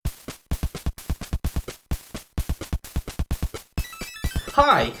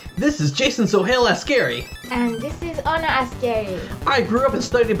Hi, this is Jason Sohail Ascari. And this is Anna Ascari. I grew up and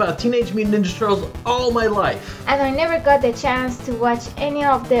studied about Teenage Mutant Ninja Turtles all my life. And I never got the chance to watch any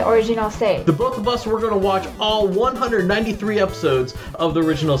of the original series. The both of us were going to watch all 193 episodes of the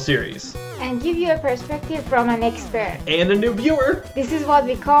original series. And give you a perspective from an expert. And a new viewer. This is what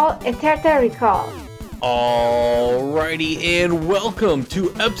we call a Turtle Recall. Alrighty, and welcome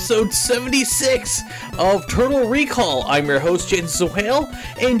to episode 76 of Turtle Recall. I'm your host, Jason Sohail,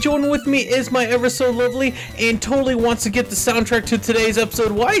 and joining with me is my ever so lovely and totally wants to get the soundtrack to today's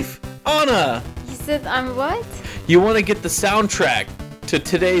episode wife, Anna. You said I'm what? You want to get the soundtrack to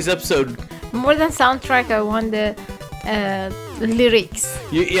today's episode. More than soundtrack, I want the lyrics.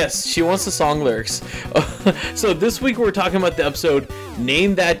 Yes, she wants the song lyrics. So this week we're talking about the episode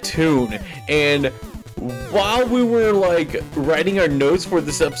Name That Tune, and while we were writing our notes for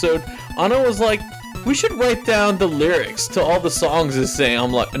this episode, Anna was like, we should write down the lyrics to all the songs it's saying.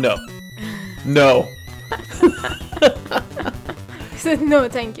 I'm like, no. I said no,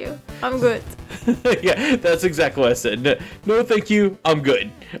 thank you. I'm good. Yeah, that's exactly what I said. No, thank you. I'm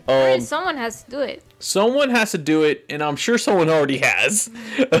good. Someone has to do it. Someone has to do it, and I'm sure someone already has.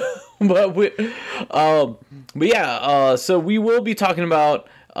 But yeah, so we will be talking about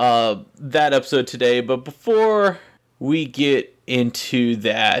that episode today, but before we get into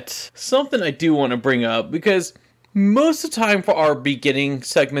that, something I do want to bring up, because most of the time for our beginning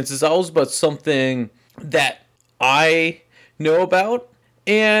segments is always about something that I know about,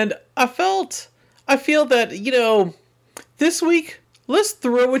 and I feel that, this week, let's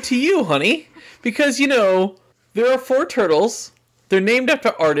throw it to you, honey, because, there are 4 turtles, they're named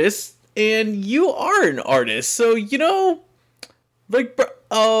after artists, and you are an artist, so,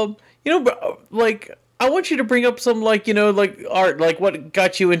 I want you to bring up some, art, what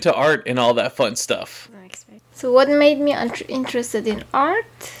got you into art and all that fun stuff. So what made me interested in art?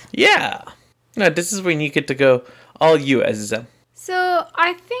 Yeah. Now, this is when you get to go all you, Aziza. So,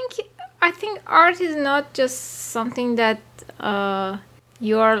 I think art is not just something that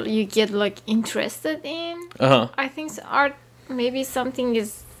you get, interested in. Uh-huh. I think art maybe something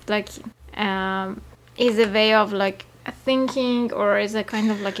is, is a way of, thinking, or is a kind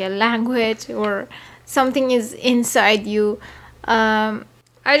of a language, or something is inside you. I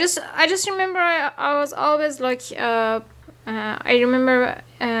just remember I was always I remember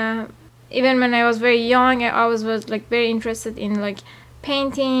even when I was very young, I always was very interested in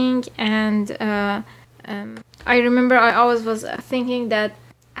painting, and I remember I always was thinking that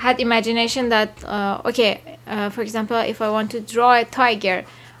had imagination that for example, if I want to draw a tiger,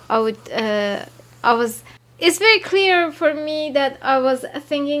 it's very clear for me that I was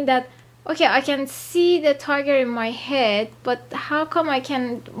thinking that, okay, I can see the tiger in my head, but how come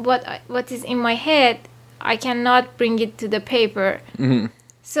what is in my head, I cannot bring it to the paper? Mm-hmm.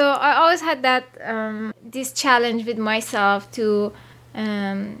 So I always had that this challenge with myself to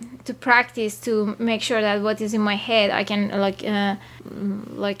practice, to make sure that what is in my head, I can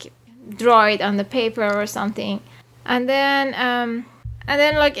draw it on the paper or something. And then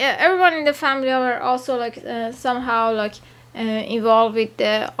everyone in the family were also somehow involved with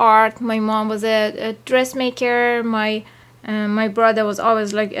the art. My mom was a dressmaker. My brother was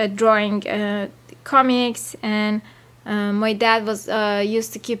always drawing comics, and my dad was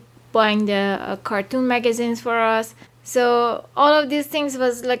used to keep buying the cartoon magazines for us. So all of these things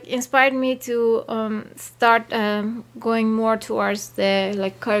was inspired me to start going more towards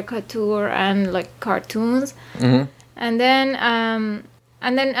the caricature and cartoons. Mm-hmm. And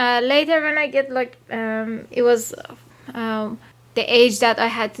then later when I get it was the age that I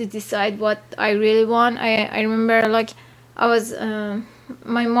had to decide what I really want. I remember I was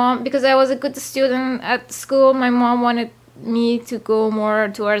my mom, because I was a good student at school, my mom wanted me to go more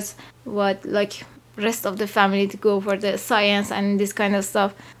towards what rest of the family to go for the science and this kind of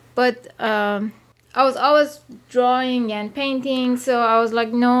stuff. But I was always drawing and painting, so I was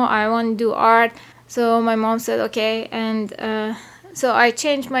no, I want to do art. So my mom said okay, and so I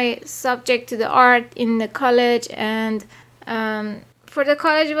changed my subject to the art in the college. And for the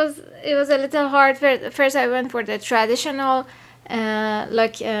college it was a little hard. First I went for the traditional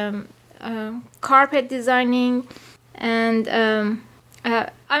carpet designing, and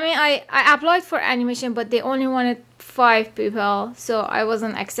I applied for animation, but they only wanted 5 people, so I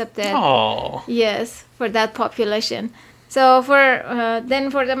wasn't accepted. Oh. Yes, for that population. So for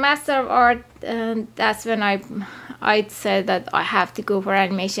the Master of Art, that's when I said that I have to go for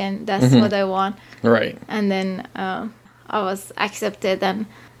animation. That's Mm-hmm. what I want. Right. And then I was accepted, and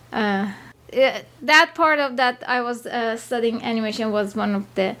that part of that I was studying animation was one of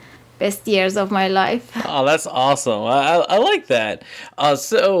the best years of my life. Oh, that's awesome. I like that.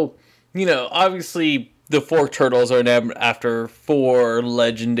 So, obviously the four turtles are named after four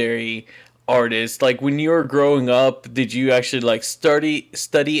legendary artists. Like when you were growing up, did you actually like study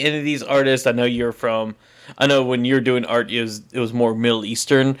any of these artists? I know when you're doing art, it was more Middle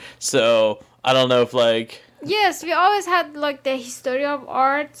Eastern. So I don't know if like. Yes, we always had like the history of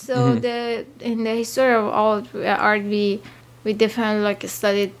art. So in the history of all art, we definitely like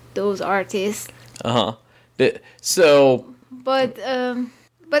studied those artists. So. But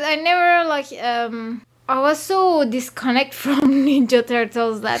I never like I was so disconnected from Ninja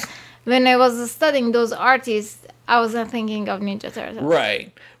Turtles that when I was studying those artists, I wasn't thinking of Ninja Turtles.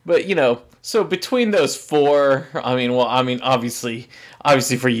 Right, but so between those four, obviously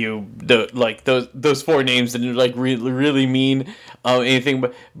for you, those four names didn't like really mean anything,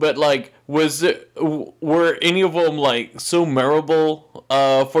 but like, were any of them like so memorable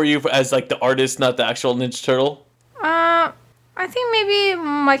for you as like the artist, not the actual Ninja Turtle? I think maybe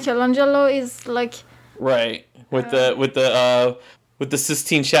Michelangelo is like right with the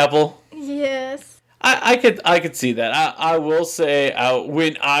Sistine Chapel. Yes. I could see that. I will say,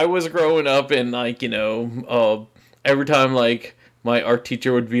 when I was growing up and like every time like my art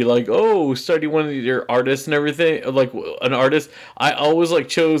teacher would be like, oh, study one of your artists and everything, like an artist, I always like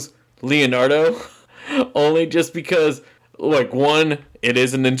chose Leonardo only just because like, one, it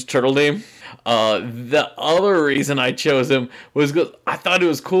is a Ninja Turtle name. The other reason I chose him was because I thought it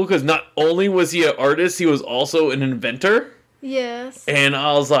was cool because not only was he an artist, he was also an inventor. Yes. And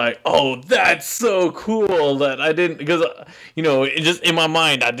I was like, oh, that's so cool that I didn't, because, it just in my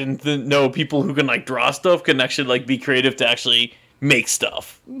mind, I didn't know people who can like draw stuff can actually like be creative to actually make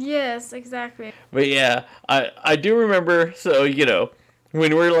stuff. Yes, exactly. But yeah, I do remember, so,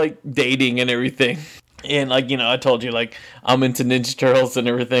 when we're like dating and everything, and like, I told you like I'm into Ninja Turtles and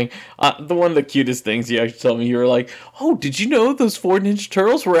everything. One of the cutest things you actually told me, you were like, oh, did you know those four Ninja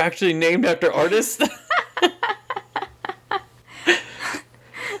Turtles were actually named after artists?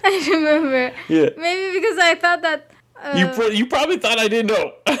 I remember. Yeah. Maybe because I thought that. You probably thought I didn't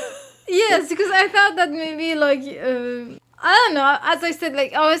know. Yes, because I thought that maybe like I don't know. As I said,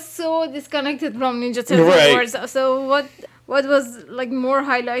 like I was so disconnected from Ninja Turtles. Right. So what was like more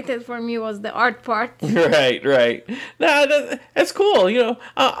highlighted for me was the art part. Right. Nah, that's cool.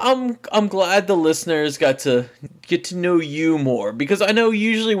 I'm glad the listeners got to know you more, because I know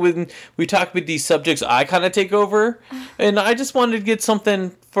usually when we talk about these subjects, I kind of take over, and I just wanted to get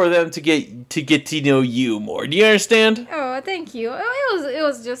something for them to get to know you more. Do you understand? Oh, thank you. It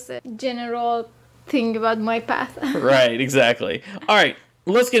was just a general thing about my path. Right, exactly. All right,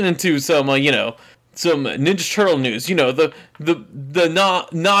 let's get into some some Ninja Turtle news. The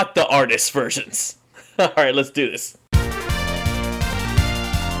not the artist versions. All right, let's do this.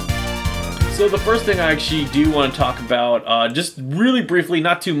 So the first thing I actually do want to talk about, just really briefly,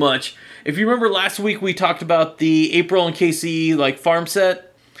 not too much. If you remember last week, we talked about the April and Casey like farm set.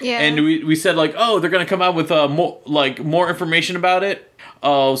 Yeah. And we said like, oh, they're gonna come out with more information about it.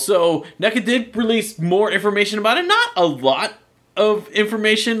 So NECA did release more information about it. Not a lot of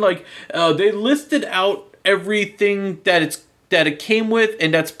information. Like they listed out everything that it came with,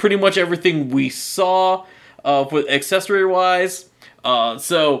 and that's pretty much everything we saw with accessory wise.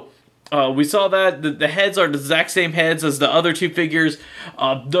 So we saw that the heads are the exact same heads as the other two figures.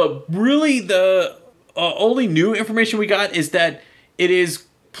 The only new information we got is that it is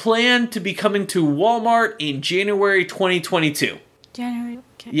planned to be coming to Walmart in January 2022. January.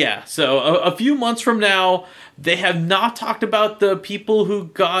 Okay. Yeah, so a few months from now. They have not talked about the people who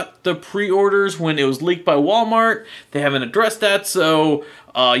got the pre-orders when it was leaked by Walmart. They haven't addressed that, so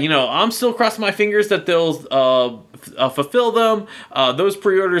I'm still crossing my fingers that they'll fulfill them. Those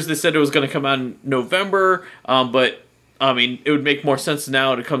pre-orders, they said it was going to come out in November, but I mean, it would make more sense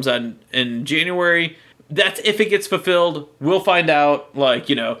now that it comes out in January. That's if it gets fulfilled. We'll find out. Like,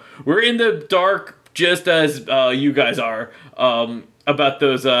 we're in the dark just as you guys are about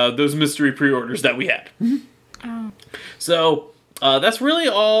those mystery pre-orders that we had. Oh. So that's really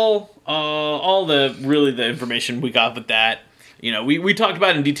all the information we got with that. We talked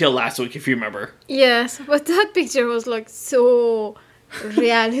about it in detail last week, if you remember. Yes, but that picture was like so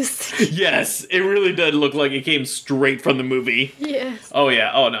realistic. Yes, it really did look like it came straight from the movie. Yes. Oh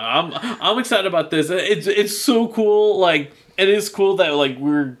yeah. Oh no, I'm excited about this. It's so cool. Like, it is cool that like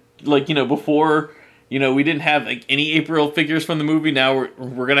we're like before we didn't have like any April figures from the movie. Now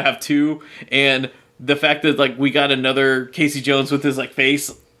we're gonna have two, and the fact that like we got another Casey Jones with his like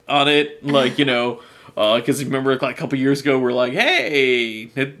face on it, like Because remember, like a couple years ago, we're like, hey,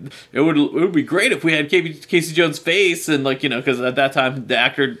 it would be great if we had Casey Jones' face, and like, you know, because at that time the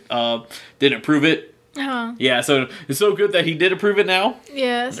actor didn't approve it. Uh-huh. Yeah, so it's so good that he did approve it now.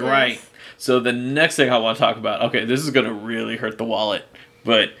 Yes. Right. Yes. So the next thing I want to talk about, okay, this is gonna really hurt the wallet,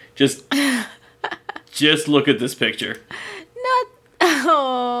 but just look at this picture. Not.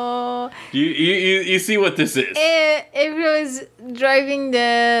 Oh. You see what this is? April is driving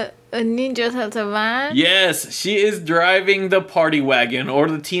the Ninja Turtle van. Yes, she is driving the party wagon or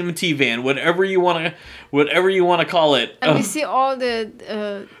the TMT van, whatever you wanna call it. And we see all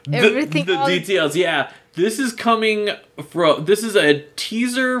the everything. The details, yeah. This is a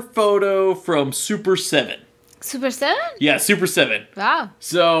teaser photo from Super 7. Super 7? Yeah, Super 7. Wow.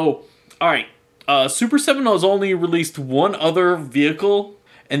 So, alright. Super 7 has only released one other vehicle,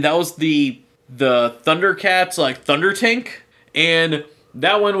 and that was the Thundercats, like, Thunder Tank. And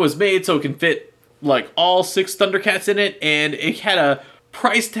that one was made so it can fit, like, all 6 Thundercats in it, and it had a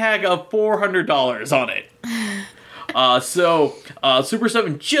price tag of $400 on it. Super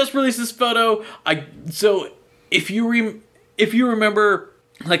 7 just released this photo. So if you remember,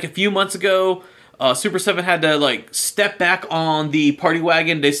 like a few months ago, Super 7 had to like step back on the party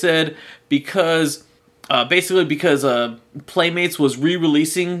wagon. They said because Playmates was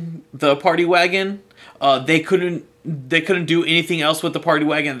re-releasing the party wagon, they couldn't do anything else with the party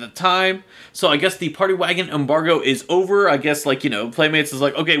wagon at the time. So I guess the party wagon embargo is over. I guess, like, you know, Playmates is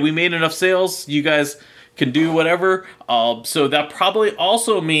like, okay, we made enough sales. You guys can do whatever. So that probably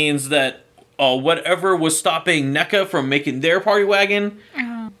also means that whatever was stopping NECA from making their party wagon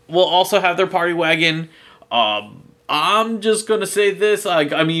will also have their party wagon. I'm just going to say this.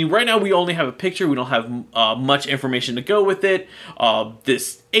 I mean, right now we only have a picture. We don't have much information to go with it.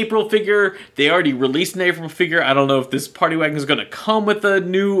 This April figure, they already released an April figure. I don't know if this party wagon is going to come with a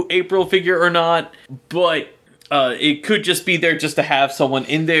new April figure or not. But it could just be there just to have someone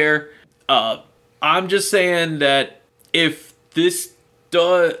in there. I'm just saying that if this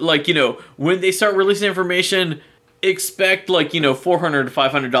does, like, you know, when they start releasing information, expect, like, you know, $400 to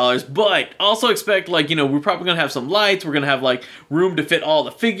 $500, but also expect, like, you know, we're probably gonna have some lights. We're gonna have like room to fit all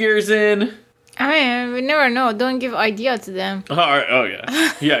the figures in. I mean, we never know. Don't give idea to them. All right. Oh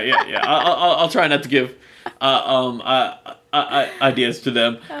yeah, yeah. I'll try not to give ideas to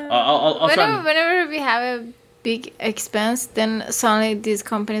them. I'll try. Whenever we have a big expense, then suddenly these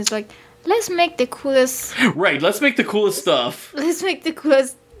companies like, let's make the coolest. Right. Let's make the coolest stuff. Let's make the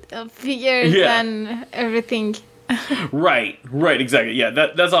coolest figures and everything. Right, exactly. Yeah,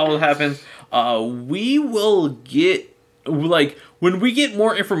 that's all that happens. We will get, like, when we get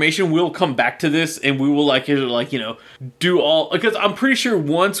more information, we'll come back to this and we will, like, you know, do all, because I'm pretty sure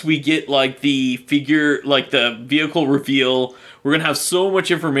once we get, like, the figure, like, the vehicle reveal, we're gonna have so much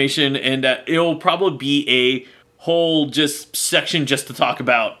information, and that it'll probably be a whole just section just to talk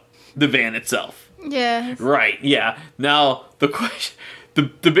about the van itself. Yeah. Right, yeah. Now, the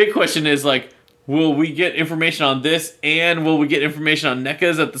big question is, like, will we get information on this, and will we get information on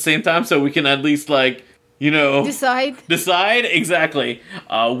NECA's at the same time, so we can at least, like, you know... Decide? Exactly.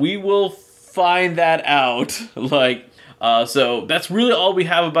 We will find that out. Like, so that's really all we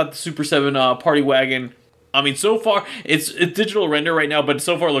have about the Super 7 Party Wagon. I mean, so far, it's digital render right now, but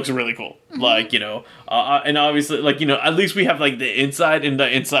so far it looks really cool. Mm-hmm. Like, you know, and obviously, like, you know, at least we have, like, the inside, and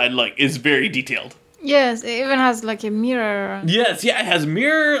the inside, like, is very detailed. Yes, it even has like a mirror. Yes, yeah, it has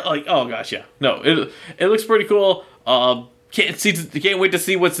mirror. Like, oh gosh, yeah. No, it looks pretty cool. Can't wait to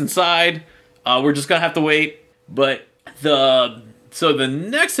see what's inside. We're just gonna have to wait. But the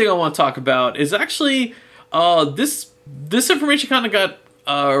next thing I want to talk about is actually this information kind of got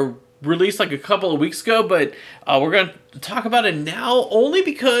released like a couple of weeks ago, but we're gonna talk about it now only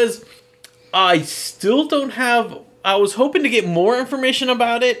because I still don't have. I was hoping to get more information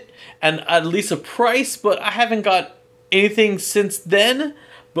about it and at least a price, but I haven't got anything since then.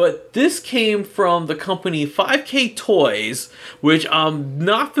 But this came from the company 5K Toys, which I'm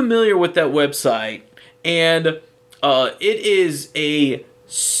not familiar with that website. And it is a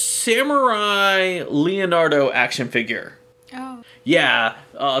Samurai Leonardo action figure. Oh. Yeah.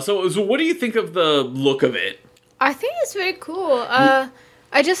 So what do you think of the look of it? I think it's very cool. I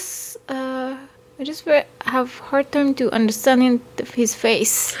just have hard time to understanding his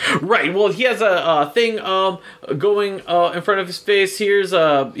face. Right. Well, he has a thing going in front of his face. Here's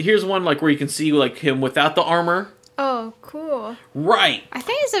one like where you can see like him without the armor. Oh, cool. Right. I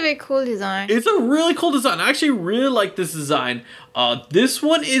think it's a very cool design. It's a really cool design. I actually really like this design. This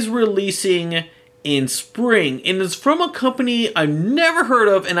one is releasing in spring, and it's from a company I've never heard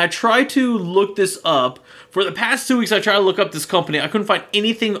of, and I tried to look this up. For the past 2 weeks, I tried to look up this company. I couldn't find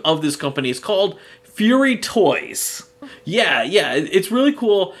anything of this company. It's called Fury Toys. Yeah, it's really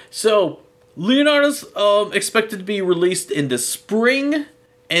cool. So Leonardo's expected to be released in the spring,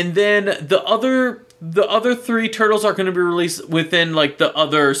 and then the other three turtles are going to be released within like the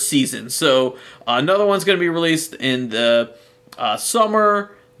other season. So another one's going to be released in the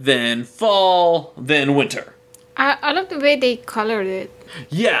summer, then fall, then winter. I love the way they colored it.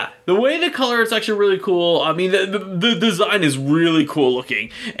 Yeah, the way they color it's actually really cool. I mean, the design is really cool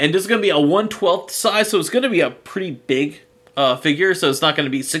looking. And this is going to be a 1/12 size, so it's going to be a pretty big figure, so it's not going to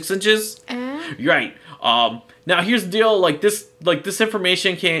be 6 inches. Right. Now, here's the deal. Like this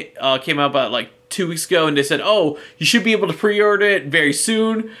information came out about like 2 weeks ago, and they said, oh, you should be able to pre-order it very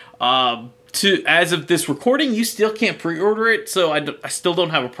soon. As of this recording, you still can't pre-order it, so I still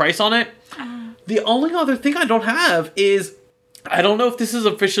don't have a price on it. The only other thing I don't have is I don't know if this is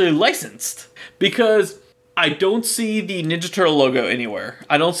officially licensed, because I don't see the Ninja Turtle logo anywhere.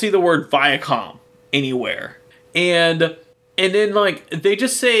 I don't see the word Viacom anywhere. And then like they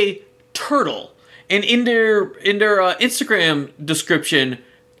just say turtle. And in their Instagram description,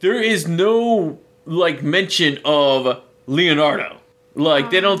 there is no like mention of Leonardo.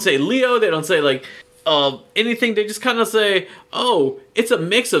 Like they don't say Leo, they don't say like anything. They just kind of say, oh, it's a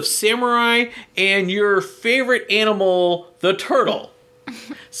mix of samurai and your favorite animal, the turtle.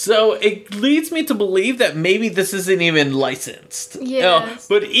 So it leads me to believe that maybe this isn't even licensed. Yes.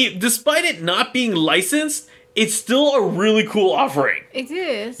 But despite it not being licensed, it's still a really cool offering. It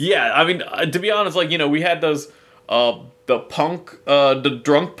is. Yeah, I mean, to be honest, like, you know, we had those, the drunk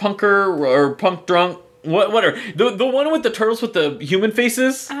punker or punk drunk, whatever. The one with the turtles with the human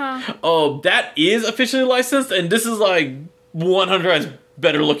faces. That is officially licensed, and this is like 100 times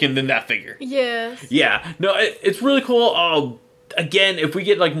better looking than that figure. Yes. Yeah, no, it's really cool. Again, if we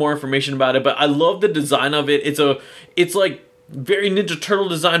get like more information about it, but I love the design of it. It's like very Ninja Turtle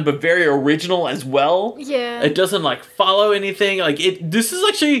design, but very original as well. Yeah. It doesn't like follow anything. Like this is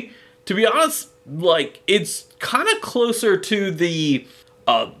actually, to be honest, like it's kind of closer to the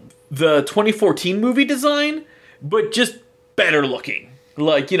 2014 movie design, but just better looking.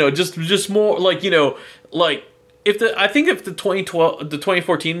 Like, you know, just more like, you know, like if the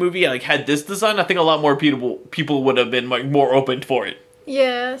 2014 movie like had this design, I think a lot more people would have been like more open for it.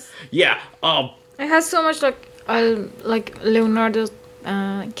 Yes. Yeah. It has so much like Leonardo's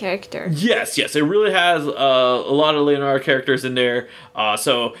character. Yes, it really has a lot of Leonardo characters in there.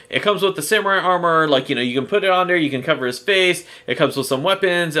 So it comes with the samurai armor, like, you know, you can put it on there, you can cover his face. It comes with some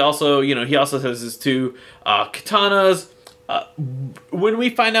weapons. It also, you know, he also has his 2 katanas. When we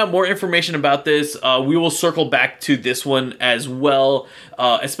find out more information about this, we will circle back to this one as well,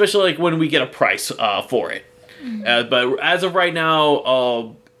 especially like when we get a price for it. Mm-hmm. But as of right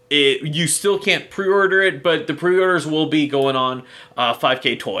now, you still can't pre-order it, but the pre-orders will be going on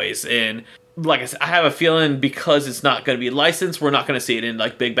 5K Toys. And like I said, I have a feeling because it's not going to be licensed, we're not going to see it in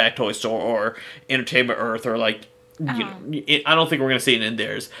like Big Bad Toy Store or Entertainment Earth or like, you know, I don't think we're going to see it in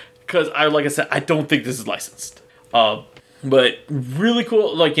theirs. Because like I said, I don't think this is licensed. But really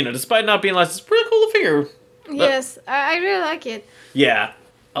cool, like, you know, despite not being licensed, really cool to figure. Yes, I really like it. Yeah.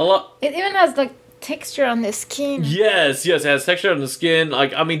 A lot. It even has like texture on the skin. Yes, it has texture on the skin.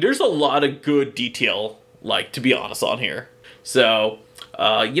 Like, I mean, there's a lot of good detail, like, to be honest, on here. So,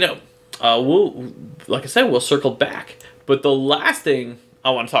 you know, we'll, like I said, we'll circle back. But the last thing I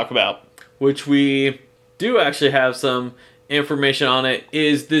want to talk about, which we do actually have some information on it,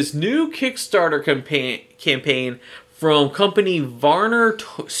 is this new Kickstarter campaign from company Varner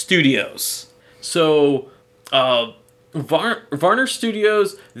Studios. So, Varner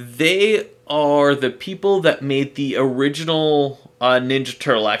Studios, they are the people that made the original Ninja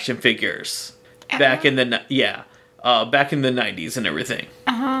Turtle action figures back in the 90s and everything.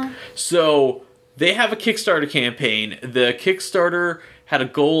 So they have a Kickstarter campaign. The Kickstarter had a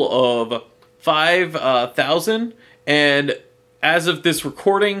goal of 5,000, and as of this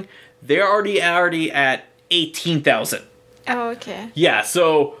recording, they're already at 18,000. Oh, okay. Yeah,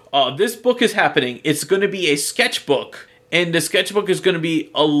 so this book is happening. It's going to be a sketchbook, and the sketchbook is going to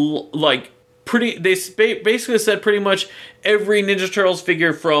be pretty. They basically said pretty much every Ninja Turtles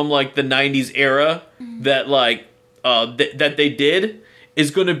figure from like the 90s era that like that they did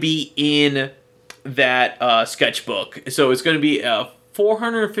is going to be in that sketchbook. So it's going to be a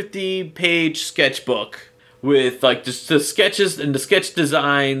 450-page sketchbook with like just the sketches and the sketch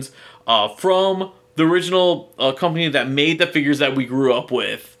designs from the original company that made the figures that we grew up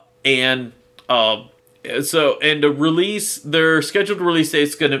with. And the release, their scheduled release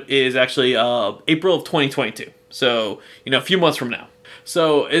date is actually April of 2022. So, you know, a few months from now.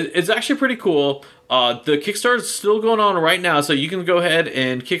 So it's actually pretty cool. The Kickstarter is still going on right now, so you can go ahead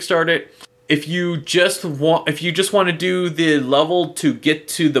and kickstart it. if you just want to do the level to get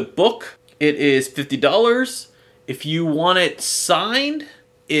to the book, it is $50. If you want it signed,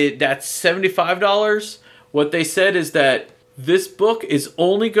 that's $75. What they said is that this book is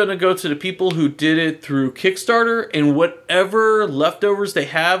only going to go to the people who did it through Kickstarter, and whatever leftovers they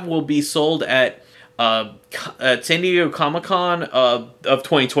have will be sold at San Diego Comic-Con of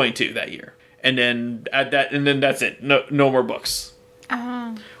 2022 that year. And then that's it. No more books.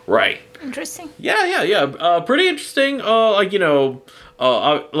 Right. Interesting. Yeah. Pretty interesting.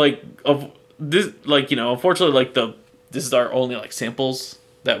 Unfortunately, this is our only samples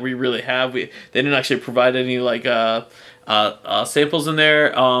that we really have. They didn't actually provide any samples in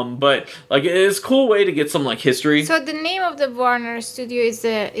there. But it is a cool way to get some history. So the name of the Warner Studio is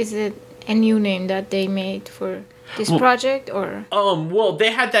a new name that they made for this project, or? Well,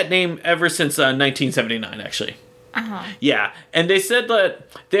 they had that name ever since 1979, actually. Yeah, and they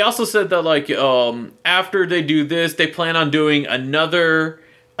also said that after they do this, they plan on doing another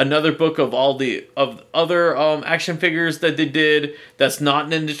book of all the other action figures that they did that's not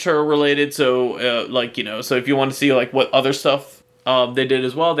Ninja Turtle related. So so if you want to see what other stuff they did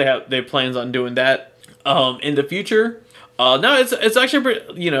as well, they have plans on doing that in the future. No, it's actually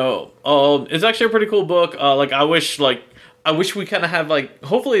it's actually a pretty cool book. I wish we kind of have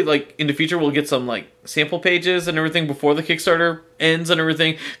hopefully in the future we'll get some sample pages and everything before the Kickstarter ends and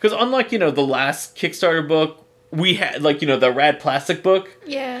everything, because unlike the last Kickstarter book we had the Rad Plastic book.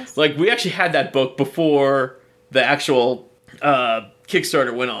 Yes. We actually had that book before the actual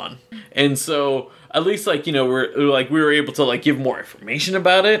Kickstarter went on, and so at least we were able to give more information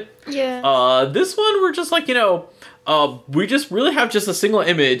about it. Yeah. This one we're just we just really have just a single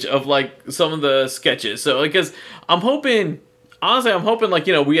image of some of the sketches. So because I'm hoping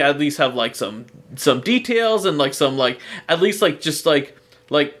we at least have some details and some at least we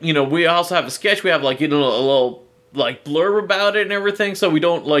also have a sketch. We have a little blurb about it and everything. So we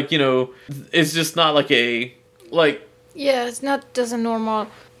don't it's just not yeah, it's not just a normal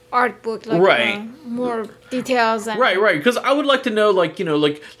art book, right. More details and right. Because I would like to know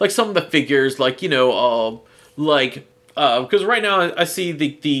some of the figures because right now I see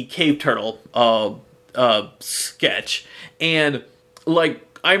the cave turtle sketch, and I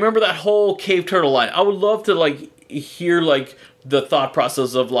remember that whole cave turtle line. I would love to hear the thought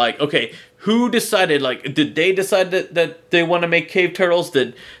process of okay, who decided did they decide that they want to make cave turtles?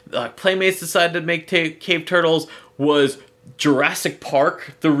 Did Playmates decide to make cave turtles? Was Jurassic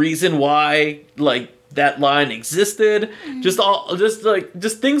Park the reason why that line existed? Mm-hmm.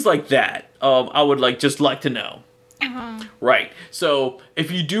 Just things like that. I would just like to know. Right. So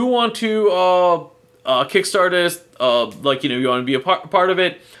if you do want to Kickstart this, you want to be a part of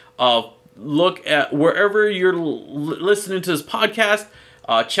it, look at wherever you're listening to this podcast.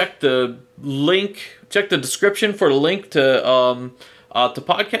 Check the description for the link to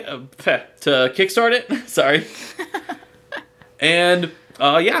Kickstart it. Sorry. And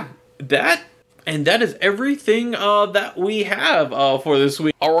that is everything that we have for this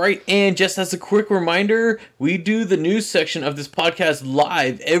week. All right, and just as a quick reminder, we do the news section of this podcast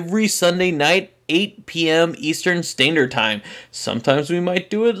live every Sunday night, 8 p.m. Eastern Standard Time. Sometimes we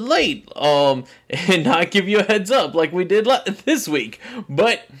might do it late, and not give you a heads up like we did this week.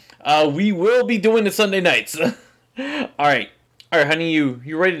 But we will be doing it Sunday nights. All right, honey, you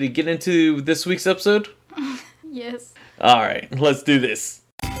ready to get into this week's episode? Yes. All right, let's do this.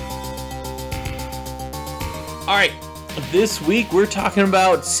 Alright, this week we're talking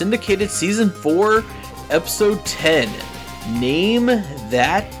about Syndicated Season 4, Episode 10, Name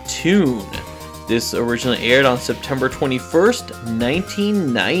That Tune. This originally aired on September 21st,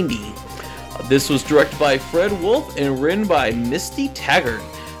 1990. This was directed by Fred Wolf and written by Misty Taggart.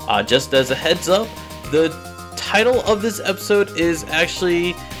 Just as a heads up, the title of this episode is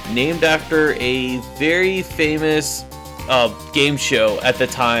actually named after a very famous game show at the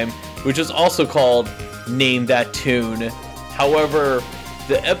time, which was also called Name That Tune. However,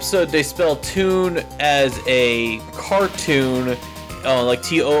 the episode, they spell tune as a cartoon,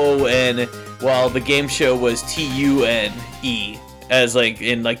 T-O-O-N, while the game show was T-U-N-E, as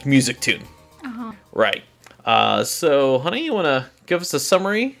in music tune. Uh-huh. Right. So, honey, you want to give us a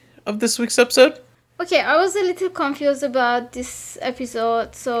summary of this week's episode? Okay, I was a little confused about this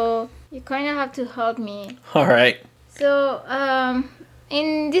episode, so you kind of have to help me. All right. So,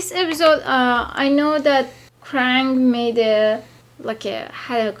 in this episode, I know that Krang made had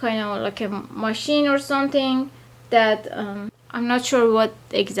a kind of a machine or something that I'm not sure what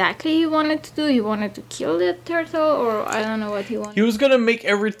exactly he wanted to do. He wanted to kill the turtle, or I don't know what he wanted. He was gonna make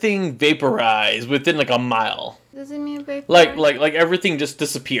everything vaporize within a mile. Does it mean vaporize? Like everything just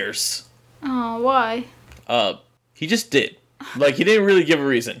disappears. Oh, why? He just did. Like, he didn't really give a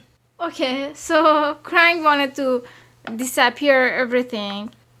reason. Okay, so Krang wanted to disappear everything.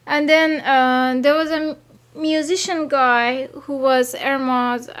 And then there was a musician guy who was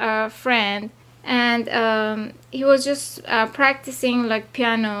Irma's friend. And he was just practicing like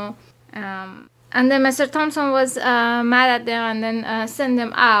piano. And then Mr. Thompson was mad at them and then sent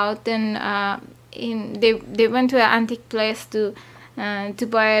them out. Then they went to an antique place to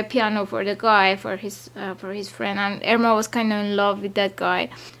buy a piano for the guy, for his friend. And Irma was kind of in love with that guy.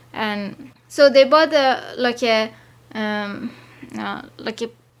 And so they bought like a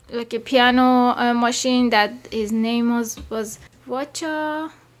piano machine that his name was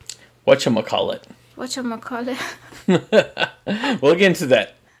Whatchamacallit. We'll get into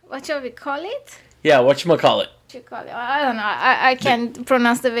that. What shall we call it? Yeah, whatchamacallit. What you call it? I don't know. I can't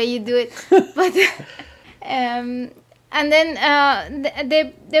pronounce the way you do it. But and then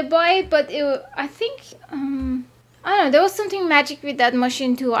they buy it, but I think I don't know. There was something magic with that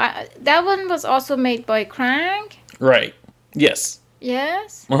machine too. That one was also made by Krang. Right. Yes.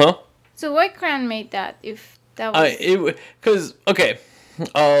 Yes. Uh-huh. So why Krang made that? If that was because okay.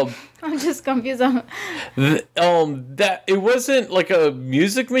 I'm just confused. That it wasn't like a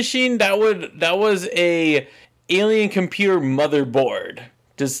music machine. That was a alien computer motherboard.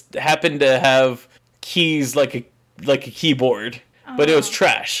 Just happened to have keys like a keyboard, but it was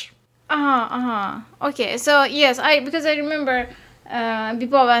trash. Okay, so yes, because I remember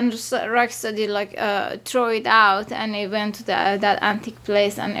Bebop and Rocksteady throw it out, and they went to that antique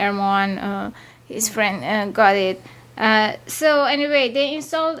place, and Ermo and his friend got it. So anyway,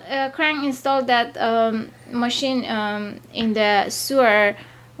 Krang installed that machine in the sewer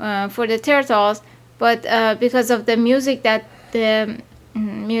for the turtles, but because of the music that the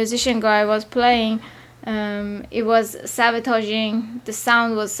musician guy was playing, it was sabotaging. The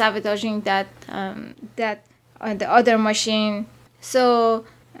sound was sabotaging that the other machine. So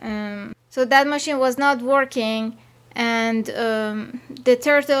that machine was not working. And the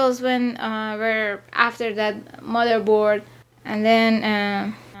turtles were after that motherboard, and then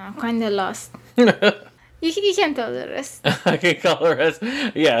kind of lost. You can tell the rest. I can tell the rest.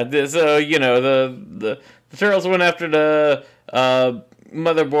 Yeah. So the turtles went after the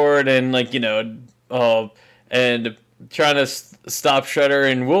motherboard and and trying to stop Shredder,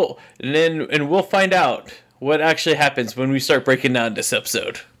 and we'll find out what actually happens when we start breaking down this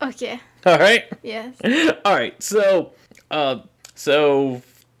episode. Okay. All right. Yes. All right. So the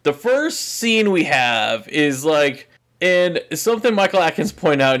first scene we have is and something Michael Atkins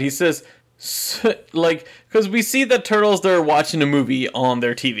pointed out. He says, because we see the turtles, they're watching a movie on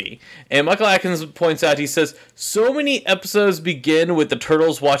their TV, and Michael Atkins points out, he says, so many episodes begin with the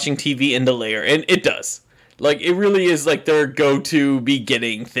turtles watching TV in the lair, and it does. It really is their go-to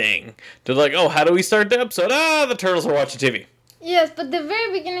beginning thing. They're like, oh, how do we start the episode? The turtles are watching TV. Yes, but the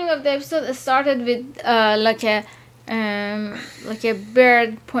very beginning of the episode started with like a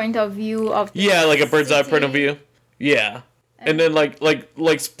bird point of view of the a bird's eye point of view. Yeah, and then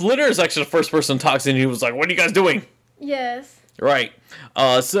like Splinter is actually the first person talks, and he was like, "What are you guys doing?" Yes. Right.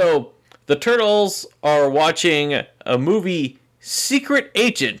 So the turtles are watching a movie, Secret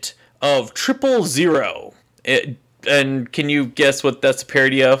Agent of 000. And can you guess what that's a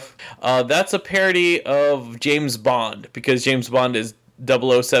parody of? That's a parody of James Bond, because James Bond is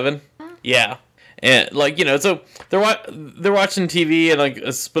 007. Yeah. And so they're watching TV,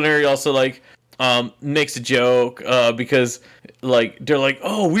 and Splinter also makes a joke because they're like,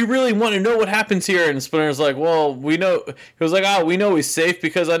 oh, we really want to know what happens here, and Splinter's like, well, we know. He was like, we know he's safe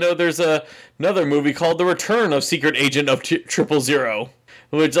because I know there's another movie called The Return of Secret Agent of 000.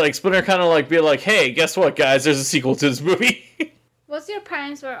 Which, Splinter kind of be like, hey, guess what, guys? There's a sequel to this movie. Was your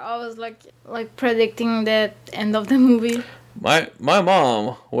parents were always predicting the end of the movie? My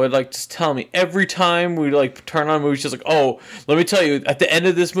mom would just tell me every time we turn on a movie, she's like, oh, let me tell you, at the end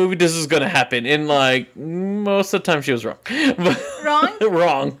of this movie, this is gonna happen. And most of the time, she was wrong. Wrong?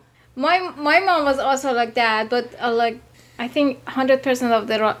 Wrong. My mom was also like that, but I think 100% of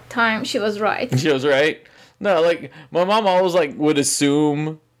the time she was right. She was right. No, my mom always would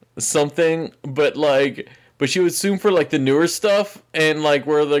assume something, but she would assume for the newer stuff, and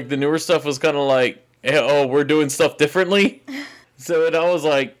where the newer stuff was kind of oh, we're doing stuff differently. So it always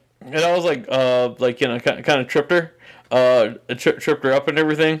kind of tripped her, tripped her up and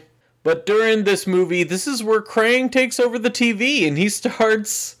everything. But during this movie, this is where Krang takes over the TV, and he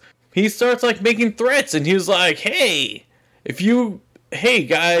starts making threats, and he was like, hey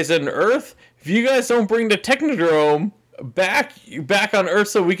guys on Earth, if you guys don't bring the Technodrome back on Earth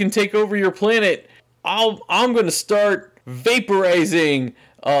so we can take over your planet, I'm gonna start vaporizing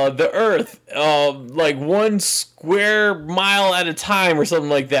the Earth like 1 square mile at a time or something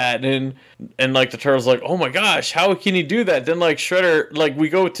like that. And like the turtle's like, oh my gosh, how can he do that? Then like Shredder, like we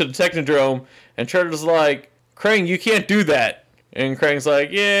go to the Technodrome and Shredder's like, Krang, you can't do that. And Krang's like,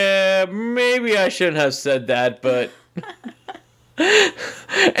 yeah, maybe I shouldn't have said that, but...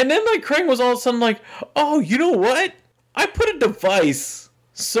 And then like Krang was all of a sudden like, oh, you know what? I put a device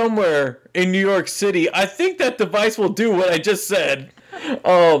somewhere in New York City. I think that device will do what I just said.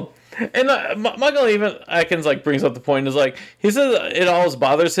 And Michael even Atkins like brings up the point is like he says it always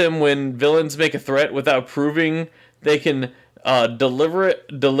bothers him when villains make a threat without proving they can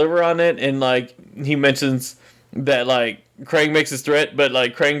deliver on it, and like he mentions that like Krang makes his threat, but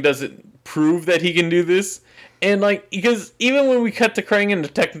like Krang doesn't prove that he can do this. And like, because even when we cut to Krang in the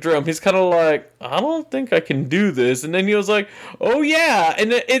Technodrome, he's kind of like, I don't think I can do this. And then he was like, oh yeah.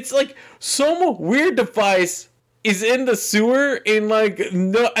 And it's like some weird device is in the sewer, and like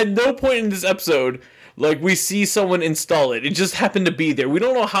at no point in this episode like we see someone install it. It just happened to be there. We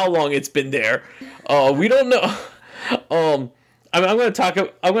don't know how long it's been there. We don't know. I'm going to talk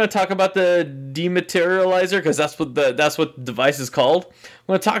about the dematerializer because that's what the device is called. I'm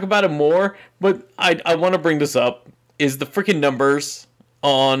going to talk about it more, but I want to bring this up is the freaking numbers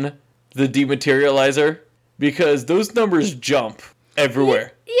on the dematerializer, because those numbers jump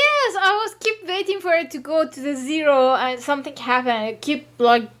everywhere. Yes, I was keep waiting for it to go to the 0 and something happened. It keeps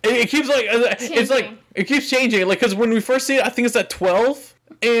like it's like it keeps changing. Like, because when we first see it, I think it's at 12,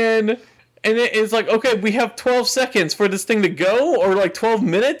 and it's like, okay, we have 12 seconds for this thing to go, or like 12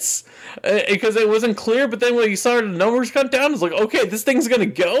 minutes, because it wasn't clear. But then when you saw the numbers cut down, it's like, okay, this thing's gonna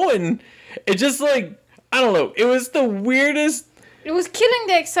go, and it just like, I don't know. It was the weirdest. It was killing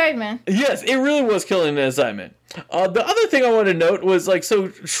the excitement. Yes, it really was killing the excitement. The other thing I want to note was like, so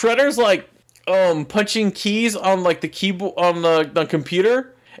Shredder's like punching keys on like the keyboard on the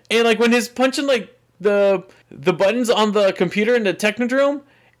computer, and like when he's punching like the buttons on the computer in the Technodrome,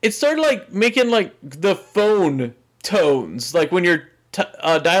 it started like making like the phone tones, like when you're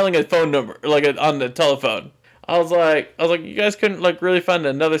dialing a phone number, like on the telephone. I was like, you guys couldn't like really find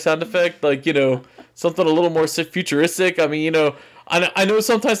another sound effect, like, you know, something a little more futuristic. I mean, you know, I know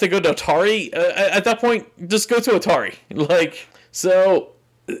sometimes they go to Atari. At that point, just go to Atari. Like, so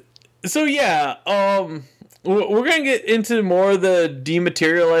yeah. We're gonna get into more of the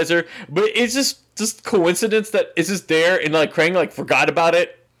dematerializer, but it's just coincidence that it's just there, and like Krang like forgot about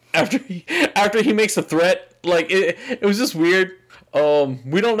it after he makes a threat. Like it was just weird.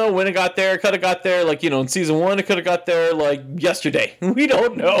 We don't know when it got there. It could have got there like, you know, in season 1. It could have got there like yesterday. We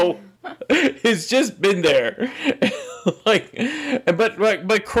don't know. It's just been there. Like,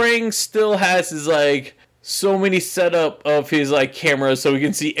 but Krang still has his like so many setup of his like cameras so he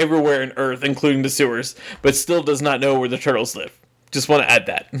can see everywhere in Earth, including the sewers, but still does not know where the turtles live. Just want to add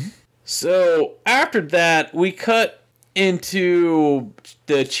that. So after that, we cut into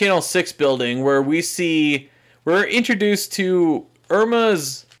the Channel 6 building where we're introduced to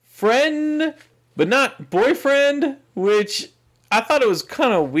Irma's friend, but not boyfriend, which I thought it was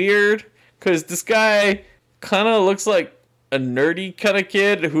kind of weird, because this guy kind of looks like a nerdy kind of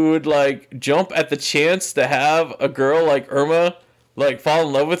kid who would like jump at the chance to have a girl like Irma like fall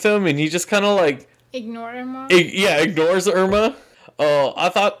in love with him, and he just kind of like ignores Irma.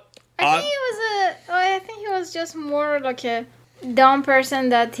 I think he was just more like a dumb person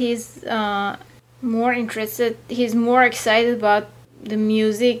that he's more interested. He's more excited about the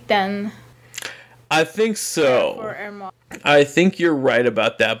music than. I think so. For Irma. I think you're right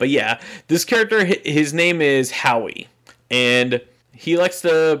about that. But yeah, this character, his name is Howie, and he likes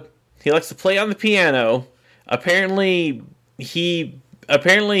to play on the piano. Apparently he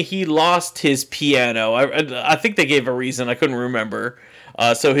lost his piano. I think they gave a reason. I couldn't remember.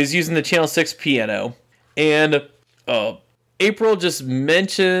 So he's using the Channel 6 piano, and April just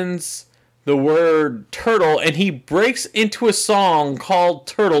mentions the word turtle, and he breaks into a song called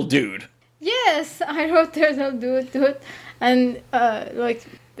Turtle Dude. Yes, I wrote Turtle Dude, and like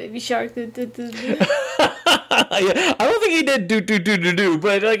Baby Shark Dude. I don't think he did do,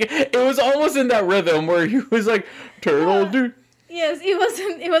 but like it was almost in that rhythm where he was like Turtle Dude. Yes,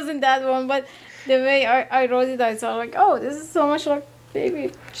 it wasn't that one, but the way I wrote it, I saw like, oh, this is so much like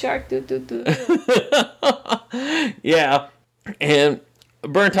Baby Shark Dude. Yeah, and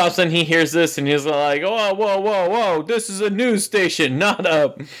Burn Thompson, he hears this and he's like, oh, whoa, this is a news station, not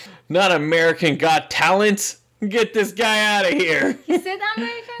American Got Talent. Get this guy out of here. He said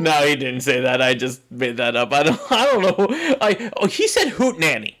American? No, he didn't say that. I just made that up. I don't know. He said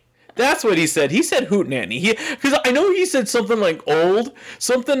Hootenanny. That's what he said. He said Hootenanny. Because I know he said something like old,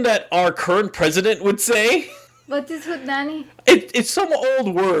 something that our current president would say. What is Hootenanny? It's some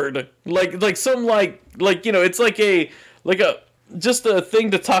old word, like some it's like a just a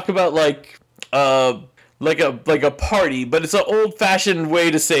thing to talk about like a party, but it's an old fashioned way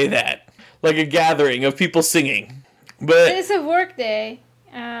to say that, like a gathering of people singing. But It's a work day.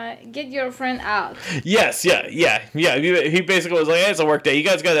 Get your friend out. yes, yeah. He basically was like, hey, it's a work day. You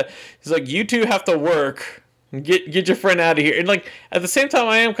guys gotta. He's like, you two have to work. Get your friend out of here. And like at the same time,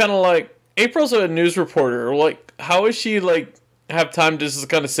 I am kind of like, April's a news reporter. Like, how is she like have time to just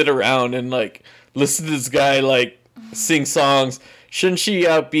kind of sit around and like listen to this guy like sing songs? Shouldn't she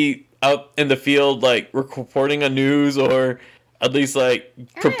be out in the field like reporting on news, or at least like?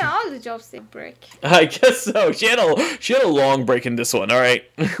 All the jobs take break. I guess so. She had a long break in this one. All right,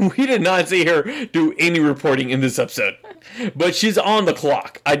 we did not see her do any reporting in this episode, but she's on the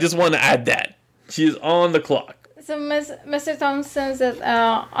clock. I just want to add that she is on the clock. So Mr. Thompson said,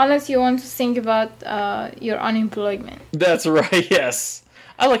 unless you want to think about your unemployment. That's right. Yes,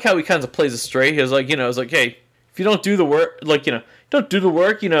 I like how he kind of plays it straight. He was like, it's like, hey, if you don't do the work, don't do the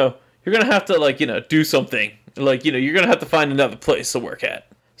work, you're gonna have to do something. You're gonna have to find another place to work at.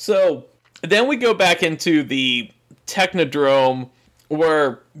 So then we go back into the Technodrome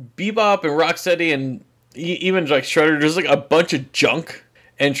where Bebop and Rocksteady and even like Shredder, there's like a bunch of junk,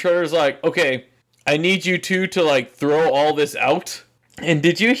 and Shredder's like, okay, I need you two to like throw all this out. And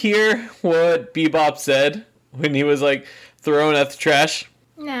did you hear what Bebop said when he was like throwing out the trash?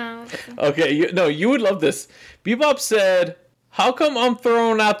 No. Okay, you would love this. Bebop said, how come I'm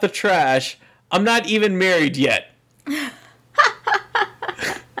throwing out the trash? I'm not even married yet.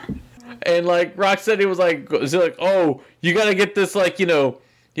 And like Rocksteady was like, oh, you gotta get this you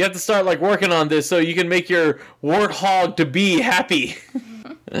have to start like working on this so you can make your warthog to be happy.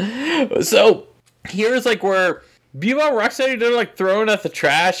 So here's like where Bebop and Rocksteady, they're like throwing at the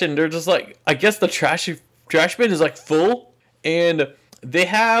trash, and they're just like, I guess the trash bin is like full, and they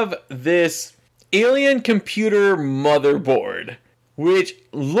have this alien computer motherboard, which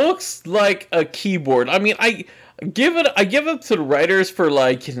looks like a keyboard. I mean, I give it to the writers for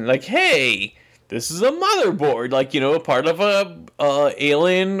like, hey, this is a motherboard, part of a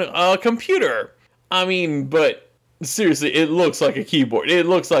alien computer. I mean, but seriously, it looks like a keyboard. It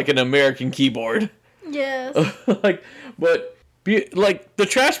looks like an American keyboard. Yes. But the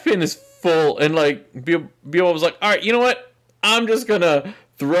trash bin is full, and like Bebop was like, all right, you know what? I'm just gonna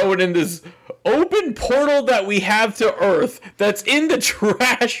throw it in this open portal that we have to Earth that's in the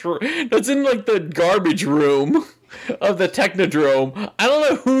trash, that's in like the garbage room of the Technodrome. I don't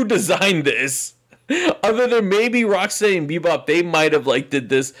know who designed this, other than maybe Rocksteady and Bebop. They might have like did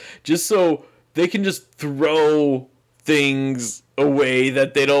this just so they can just throw things away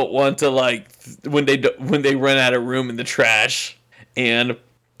that they don't want to like when they run out of room in the trash. And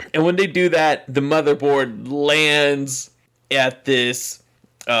when they do that, the motherboard lands at this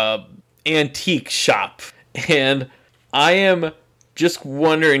antique shop. And I am just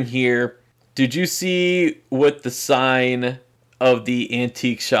wondering here, did you see what the sign of the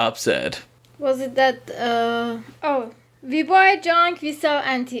antique shop said? Was it that, we buy junk, we sell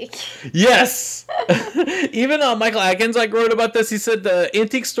antique. Yes! Even Michael Atkins wrote about this. He said the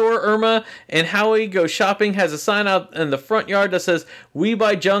antique store Irma and Howie go shopping has a sign out in the front yard that says, we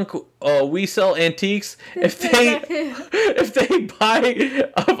buy junk, we sell antiques. If they buy,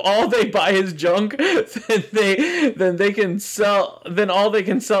 if all they buy is junk, then they can sell, then all they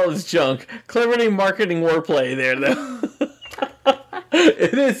can sell is junk. Cleverly marketing wordplay there though.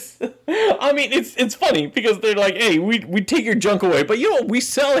 It is. I mean, it's funny because they're like, "Hey, we take your junk away, but we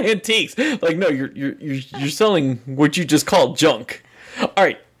sell antiques." Like, no, you're selling what you just called junk. All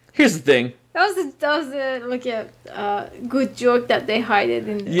right, here's the thing. That was like a good joke that they hide it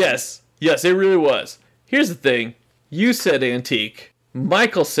in there. Yes, it really was. Here's the thing. You said antique.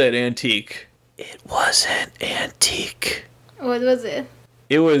 Michael said antique. It wasn't antique. What was it?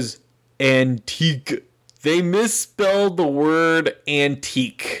 It was antique. They misspelled the word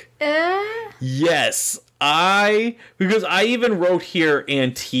antique. Yes. Because I even wrote here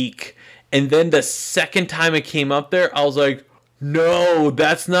antique, and then the second time it came up there, I was like, no,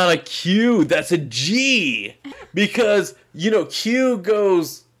 that's not a Q, that's a G. Because, Q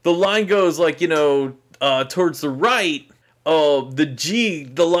goes, the line goes like, towards the right. The G,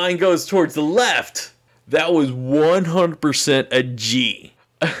 the line goes towards the left. That was 100% a G.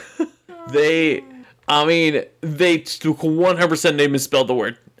 They 100% they misspelled the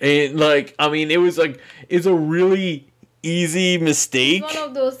word. And it's a really easy mistake. It's one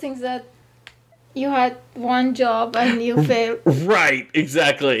of those things that you had one job and you failed. Right,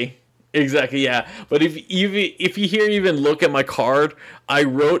 exactly. Exactly, yeah. But if you hear even look at my card, I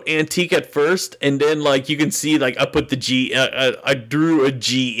wrote antique at first, and then like you can see like I put the G, I drew a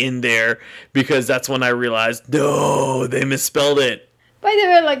G in there because that's when I realized no, they misspelled it. By the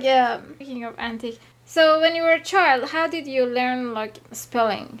way, like, yeah, speaking of antique, so when you were a child, how did you learn like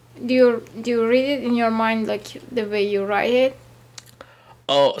spelling? Do you read it in your mind like the way you write it?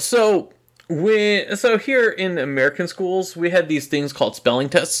 Oh, so here in American schools, we had these things called spelling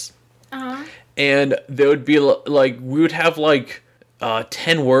tests. Uh-huh. And there would be like we would have like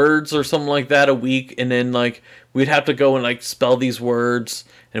 10 words or something like that a week, and then like we'd have to go and like spell these words,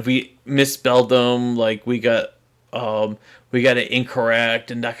 and if we misspelled them, like we got it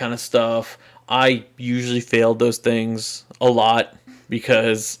incorrect and that kind of stuff. I usually failed those things a lot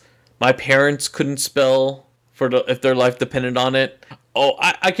because my parents couldn't spell if their life depended on it. Oh,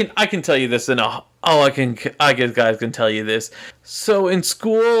 I can tell you this I guess guys can tell you this. So in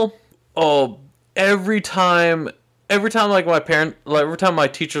school, oh, every time like every time my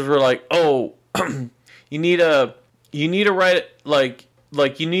teachers were like, "Oh, you need to write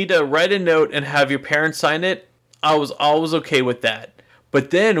you need to write a note and have your parents sign it." I was always okay with that.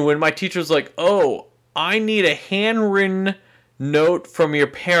 But then when my teacher was like, "Oh, I need a handwritten note from your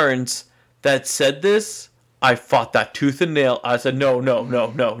parents that said this," I fought that tooth and nail. I said, "No, no,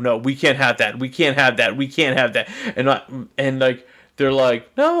 no, no, no. We can't have that. We can't have that. We can't have that." And like they're like,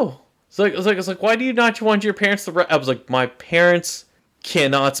 "No." It's like, why do you not want your parents to write? I was like, my parents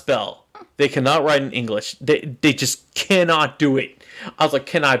cannot spell. They cannot write in English. They just cannot do it. I was like,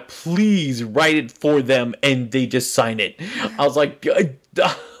 can I please write it for them? And they just sign it. I was like,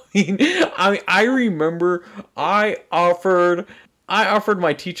 I remember I offered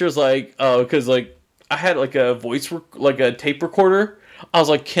my teachers like, because like I had like a like a tape recorder. I was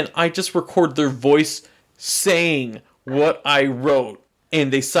like, can I just record their voice saying what I wrote? And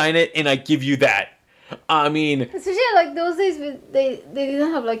they sign it, and I give you that. I mean, especially like those days, they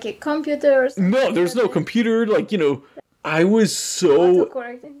didn't have like a computer or something. No, there's no computer. Like, I was so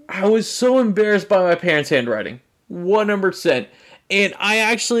embarrassed by my parents' handwriting, 100%. And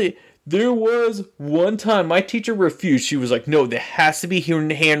there was one time my teacher refused. She was like, "No, there has to be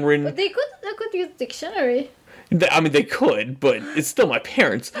handwritten." But they could use dictionary. I mean, they could, but it's still my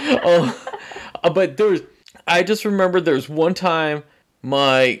parents. But I just remember there was one time.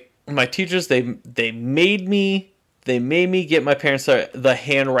 My teachers they made me get my parents to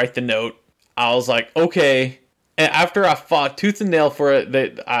handwrite the note. I was like, okay. And after I fought tooth and nail for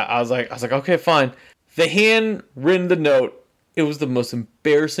it, I was like, okay, fine. They handwritten the note. It was the most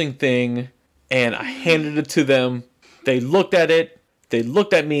embarrassing thing, and I handed it to them. They looked at it. They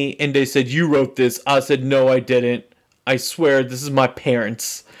looked at me, and they said, "You wrote this." I said, "No, I didn't. I swear this is my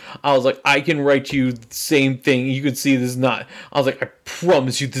parents." I was like, "I can write you the same thing. You can see this is not." I was like, "I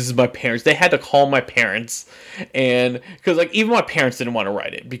promise you this is my parents." They had to call my parents. And because like even my parents didn't want to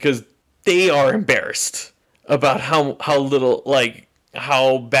write it because they are embarrassed about how little, like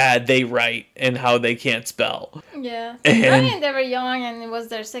how bad they write and how they can't spell. Yeah. I mean, they were young and it was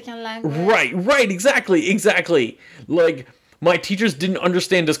their second language. Right, exactly. Like my teachers didn't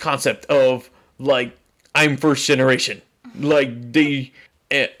understand this concept of like I'm first generation. Like they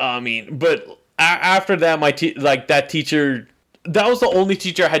but after that, that teacher, that was the only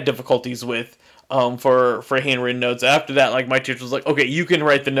teacher I had difficulties with, for handwritten notes. After that, like my teacher was like, "Okay, you can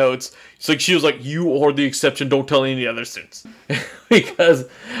write the notes." So like, she was like, "You are the exception. Don't tell any of the other students," because,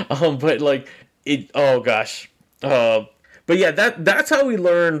 but like it. Oh gosh, but yeah, that's how we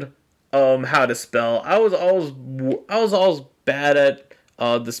learned, how to spell. I was always bad at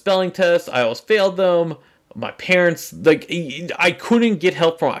the spelling test. I always failed them. My parents, like, I couldn't get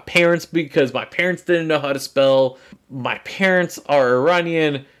help from my parents because my parents didn't know how to spell. My parents are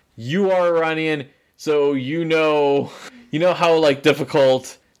Iranian. You are Iranian. So you know how, like,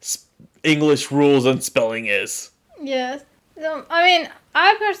 difficult English rules and spelling is. Yes. So, I mean,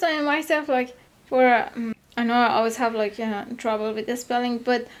 I personally myself, like, I know I always have, like, trouble with the spelling,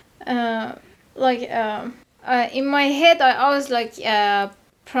 but, in my head, I always, like,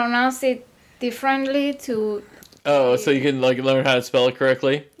 pronounce it differently to... Oh, so you can, like, learn how to spell it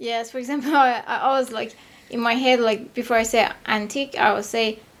correctly? Yes, for example, I always, like, in my head, like, before I say antique, I would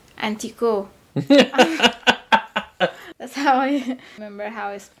say antico. That's how I remember how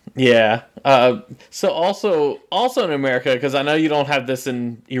it's... Yeah. So also in America, because I know you don't have this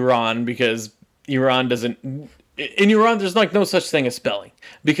in Iran, because Iran doesn't... In Iran, there's, like, no such thing as spelling.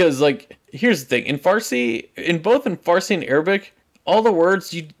 Because, like, here's the thing. In Farsi, both in Farsi and Arabic, all the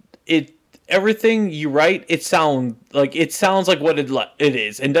words, everything you write, it sounds like what it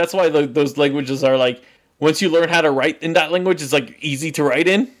is. And that's why those languages are, like, once you learn how to write in that language, it's, like, easy to write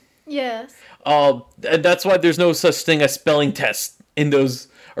in. Yes. And that's why there's no such thing as spelling tests in those,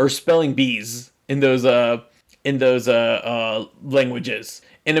 or spelling bees in those languages.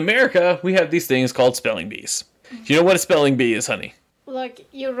 In America, we have these things called spelling bees. Do you know what a spelling bee is, honey? Like,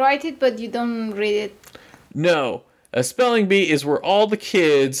 you write it, but you don't read it. No. A spelling bee is where all the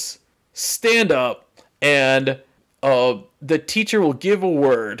kids stand up and the teacher will give a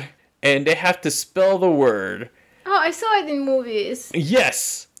word and they have to spell the word. Oh, I saw it in movies.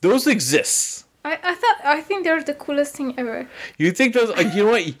 Yes, those exist. I think they're the coolest thing ever. You think those? You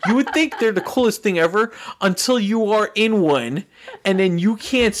know what? You would think they're the coolest thing ever until you are in one, and then you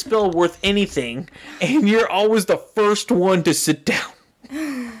can't spell worth anything, and you're always the first one to sit down.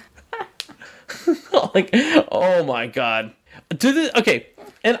 Like, oh my god. Okay,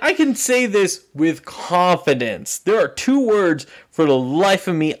 and I can say this with confidence. There are 2 words for the life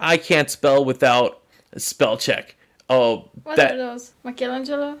of me I can't spell without a spell check. Oh, what are those?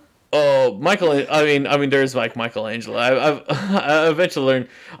 Michelangelo? Oh, there's like Michelangelo. I eventually learned.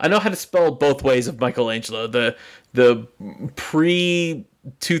 I know how to spell both ways of Michelangelo. The pre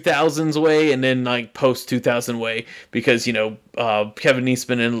 2000s way and then like post 2000 way, because Kevin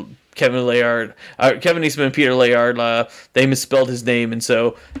Eastman and Peter Layard, they misspelled his name, and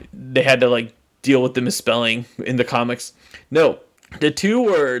so they had to like deal with the misspelling in the comics. No, the 2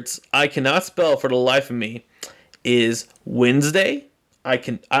 words I cannot spell for the life of me is Wednesday. I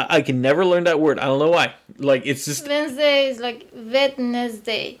can never learn that word. I don't know why. Like, it's just Wednesday is like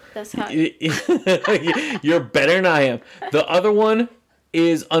Wednesday. That's how. You're better than I am. The other one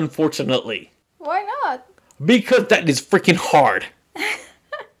is unfortunately. Why not? Because that is freaking hard. I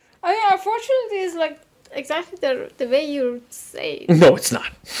mean, unfortunately, is like exactly the way you say it. No, it's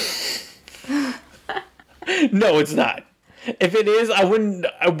not. No, it's not. If it is,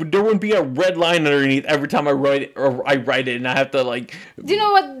 there wouldn't be a red line underneath every time I write it, and I have to like. Do you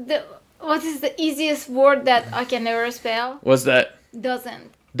know what is the easiest word that I can never spell? What's that?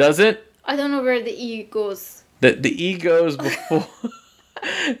 Doesn't. Doesn't? I don't know where the E goes. The E goes before.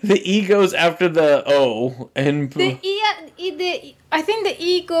 The E goes after the O, and I think the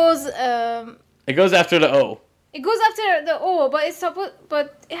E goes. It goes after the O. It goes after the O, but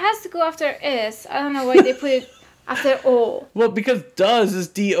it has to go after S. I don't know why they put it after O. Well, because does is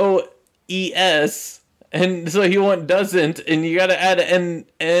DOES, and so you want doesn't, and you gotta add an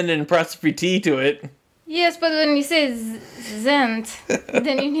N and apostrophe T to it. Yes, but when you say zent,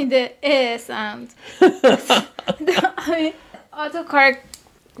 then you need the E sound. I mean, autocorrect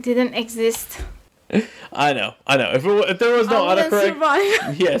didn't exist. I know. If there was no autocorrect,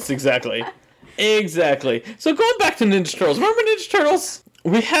 survive. Yes, exactly. So going back to Ninja Turtles, remember Ninja Turtles?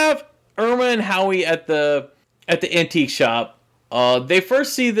 We have Irma and Howie at the antique shop. They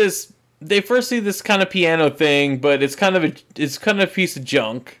first see this kind of piano thing, but it's kind of a piece of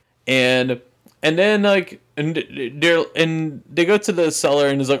junk, and then they go to the seller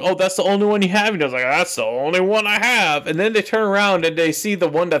and it's like, oh, that's the only one you have, and I was like, that's the only one I have, and then they turn around and they see the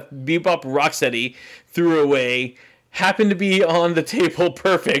one that Bebop Rocksteady threw away happened to be on the table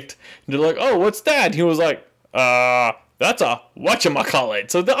perfect, and they're like, oh, what's that? And he was like, that's a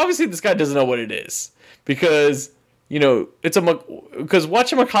whatchamacallit. So obviously this guy doesn't know what it is, because because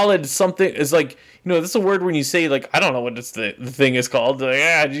whatchamacallit is something, is like, this is a word when you say, like, I don't know what the thing is called.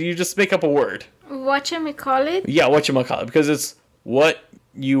 Like, you just make up a word. Whatchamacallit? Yeah, whatchamacallit, because it's what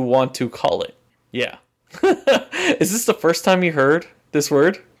you want to call it. Yeah. Is this the first time you heard this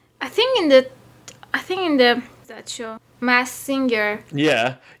word? I think in that show, Masked Singer.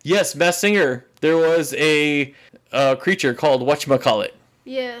 Yeah. Yes, Masked Singer. There was a creature called whatchamacallit.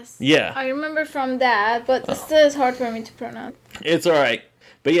 Yes. Yeah. I remember from that, but still it's hard for me to pronounce. It's alright.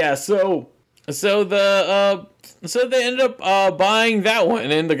 But yeah, so they ended up buying that one,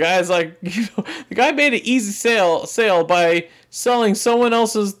 and the guy's like, the guy made an easy sale by selling someone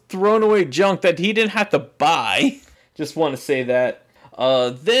else's thrown away junk that he didn't have to buy. Just want to say that.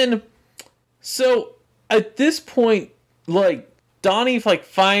 So at this point, like, Donnie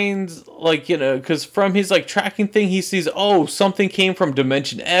finds, because from his tracking thing, he sees, oh, something came from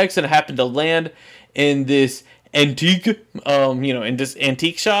Dimension X and happened to land in this antique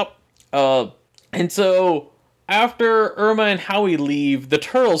shop. And so after Irma and Howie leave, the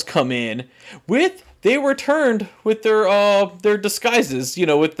Turtles come in they returned with their disguises,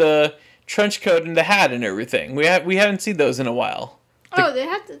 with the trench coat and the hat and everything. We haven't seen those in a while. They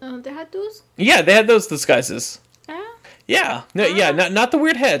had those? Yeah, they had those disguises. Yeah. No, yeah, not the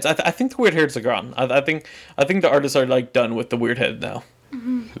weird heads. I think the weird heads are gone. I think the artists are done with the weird head now.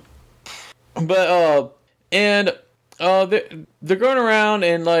 Mm-hmm. But they're going around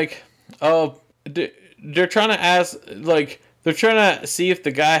and they're trying to ask they're trying to see if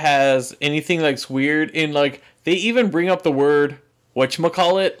the guy has anything that's weird, and like they even bring up the word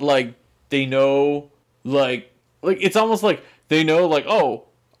whatchamacallit, like they know, like it's almost like they know, like, oh,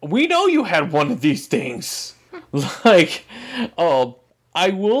 we know you had one of these things. Like, oh, I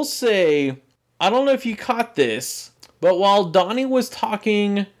will say, I don't know if you caught this, but while Donnie was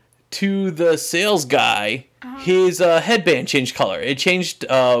talking to the sales guy, his headband changed color. It changed,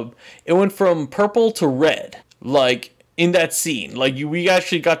 it went from purple to red, like, in that scene. Like, we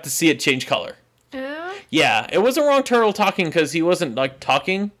actually got to see it change color. Yeah, it wasn't Wrong Turtle talking, because he wasn't, like,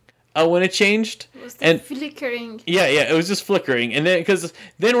 talking when it changed. It was the flickering. Yeah, it was just flickering. And then, because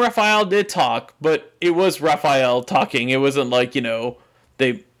then Raphael did talk, but it was Raphael talking. It wasn't like, you know,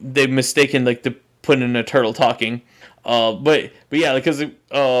 they mistaken, like, to put in a turtle talking. But yeah, because,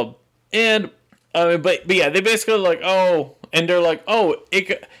 but yeah, they basically like, oh, and they're like, oh,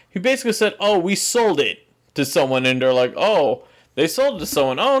 he basically said, oh, we sold it to someone, and they're like, oh, they sold it to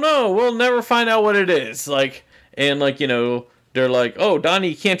someone. Oh no, we'll never find out what it is. Like, and like, you know, they're like, oh, Donnie,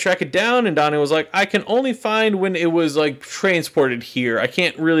 you can't track it down, and Donnie was like, I can only find when it was like transported here. I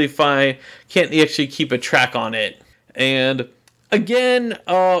can't actually keep a track on it. And again,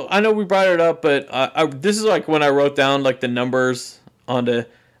 I know we brought it up, but this is like when I wrote down like the numbers on the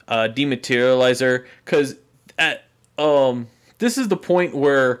dematerializer, because at this is the point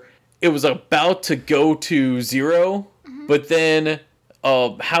where it was about to go to 0, but then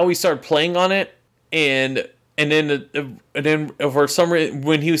Howie started playing on it, and then for some reason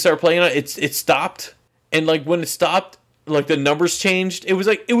when he started playing on it, it stopped, and like when it stopped, like the numbers changed. It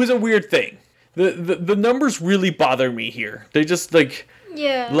was a weird thing. The numbers really bother me here. They just like,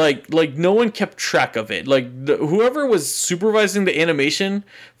 yeah, like no one kept track of it. Like whoever was supervising the animation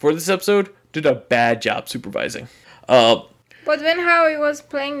for this episode did a bad job supervising. But when Howie was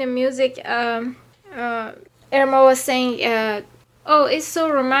playing the music, Irma was saying, "Oh, it's so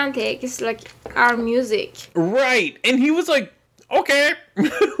romantic. It's like our music." Right, and he was like, "Okay,"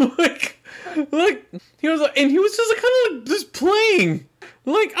 like he was like, and he was just like, kind of like just playing.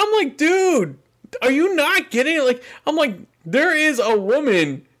 Like, I'm like, dude, are you not getting it? Like, I'm like, there is a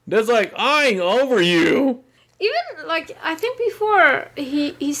woman that's like eyeing over you. Even like, I think before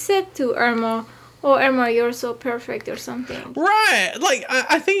he said to Irma, "Oh, Irma, you're so perfect," or something. Right. Like,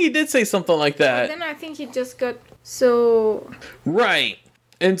 I think he did say something like that. But then I think he just got so... Right.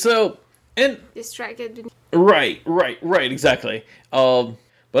 And so... and distracted. Right, exactly.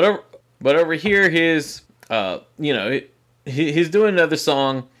 But over here, his, you know, he's doing another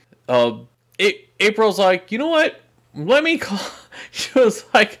song. April's like, you know what? She was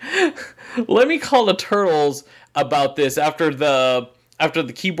like, let me call the Turtles about this after the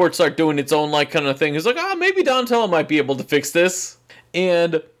keyboard started doing its own like kind of thing. He's like, oh, maybe Donatello might be able to fix this.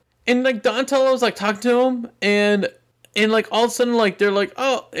 And like Donatello was like talking to him, and like all of a sudden like they're like,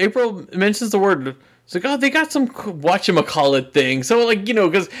 oh, April mentions the word. It's like, oh, they got some whatchamacallit thing. So like, you know,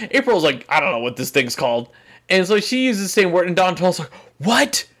 because April's like, I don't know what this thing's called. And so she uses the same word, and Donatello's like,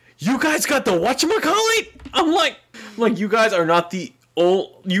 what? You guys got the whatchamacallit? I'm like, you guys are not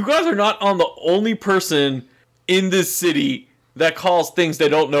on the only person in this city that calls things they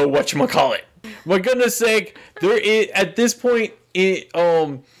don't know whatchamacallit. My goodness sake, there is, at this point,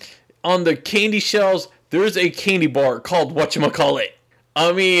 on the candy shelves, there's a candy bar called whatchamacallit.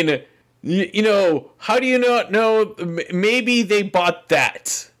 I mean, you know, how do you not know? Maybe they bought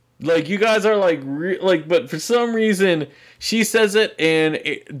that. Like, you guys are like, but for some reason, she says it, and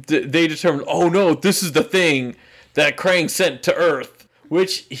they determined, oh no, this is the thing that Krang sent to Earth.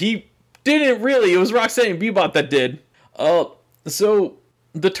 Which he didn't really. It was Roxanne and Bebop that did. So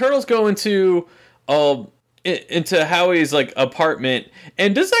the Turtles go into Howie's like apartment,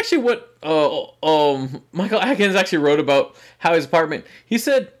 and this is actually what Michael Atkins actually wrote about Howie's apartment. He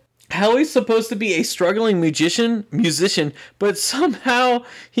said Howie's supposed to be a struggling musician, but somehow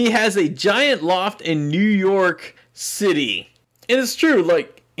he has a giant loft in New York City. And it's true,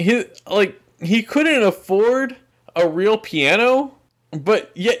 like he couldn't afford a real piano,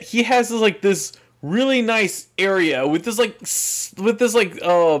 but yet he has this really nice area with this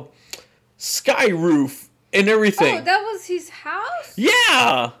sky roof and everything. Oh, that was his house?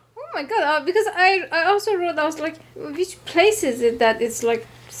 Yeah. Oh my god! Because I also wrote, I was like, which place is it that it's like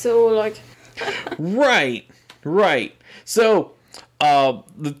so like? Right. So,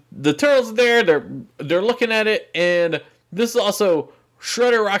 the Turtles are there. They're looking at it, and this is also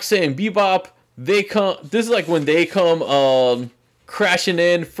Shredder, Roxanne, and Bebop. They come. This is like when they come crashing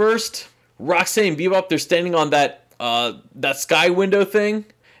in. First, Roxanne and Bebop, they're standing on that sky window thing,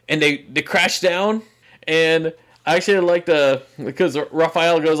 and they crash down. And I actually like because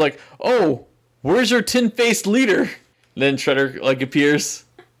Raphael goes like, "Oh, where's your tin-faced leader?" Then Shredder like appears.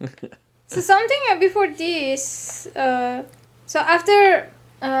 So something before this. So after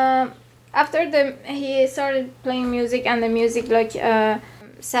he started playing music and the music like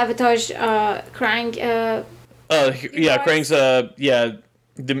sabotage Krang. Yeah, Krang's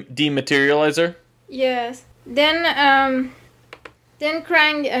dematerializer. Yes. Then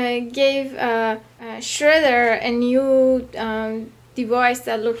Krang gave Shredder a new device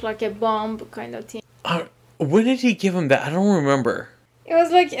that looked like a bomb kind of thing. When did he give him that? I don't remember. It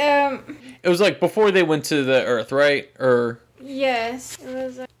was like It was like before they went to the Earth, right? Or yes, it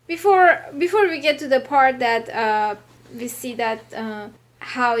was before we get to the part that we see that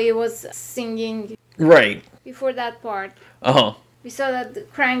how he was singing. Right. Before that part. Uh-huh. We saw that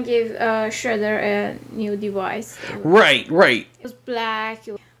Krang gave Shredder a new device. Right. It was black.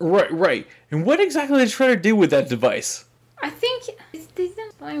 Right. And what exactly did Shredder do with that device? I think it didn't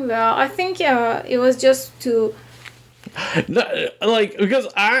explain well. I think it was just to... Like, because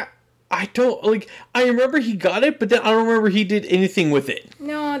I don't, like, I remember he got it, but then I don't remember he did anything with it.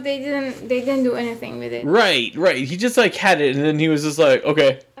 No, they didn't do anything with it. Right. He just, like, had it, and then he was just like,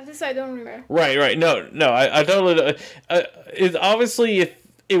 okay. This I don't remember. Right. No, I totally. It obviously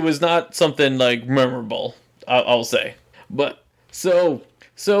it was not something like memorable. I'll say, but so.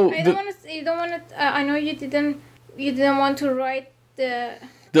 I don't want to. You don't want to. I know you didn't. You didn't want to write the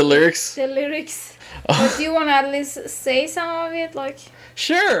lyrics. The lyrics. But do you want to at least say some of it, like?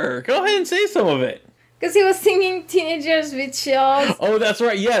 Sure, go ahead and say some of it. Because he was singing "Teenagers with Shells." Oh, that's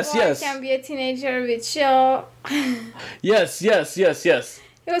right. Yes. I can be a teenager with shell. Yes.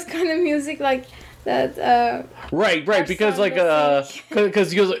 It was kind of music like that. Right. Because like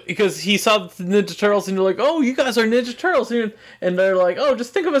because he saw the Ninja Turtles and you're like, oh, you guys are Ninja Turtles, and they're like, oh,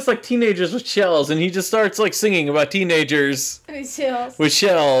 just think of us like teenagers with shells, and he just starts like singing about teenagers with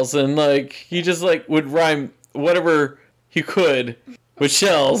shells, and like he just like would rhyme whatever he could with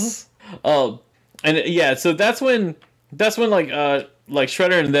shells. And yeah, so that's when like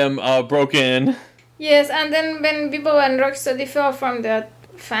Shredder and them broke in. Yes, and then when Bebop and Rocksteady fell from that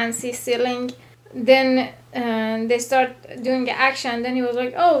fancy ceiling, then they start doing action. Then he was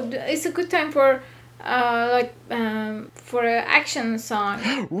like, "Oh, it's a good time for for an action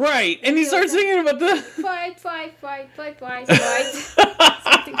song." Right, and he starts singing about the fight.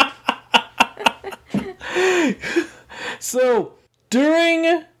 So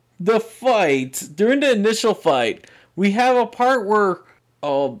during the initial fight, we have a part where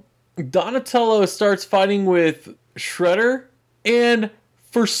Donatello starts fighting with Shredder, and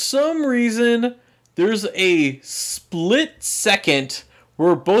for some reason, there's a split second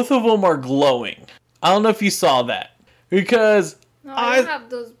where both of them are glowing. I don't know if you saw that, because no, I don't have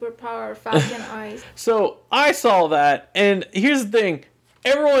those power Falcon eyes. So I saw that, and here's the thing: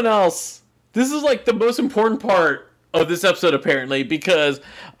 everyone else, this is like the most important part of this episode, apparently, because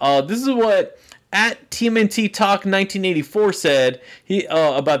this is what at TMNT Talk 1984 said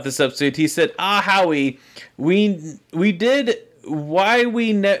about this episode. He said, Howie, we did why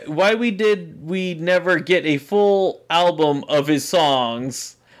we never get a full album of his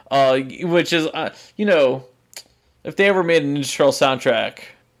songs, which is if they ever made a Ninja Turtle soundtrack,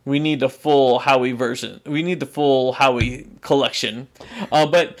 we need the full Howie version. We need the full Howie collection.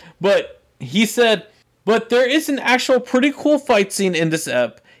 But he said, but there is an actual pretty cool fight scene in this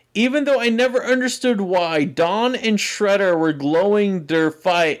ep. Even though I never understood why Don and Shredder were glowing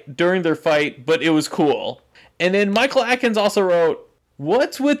during their fight, but it was cool. And then Michael Atkins also wrote,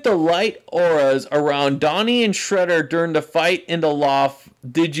 what's with the light auras around Donnie and Shredder during the fight in the loft?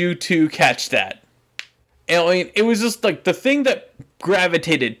 Did you two catch that? And I mean, it was just like the thing that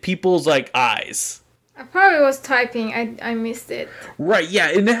gravitated people's like eyes. I probably was typing. I missed it. Right, yeah,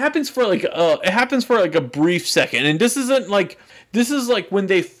 and it happens for like a brief second. And this is like when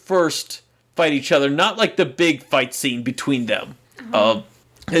they first fight each other, not like the big fight scene between them.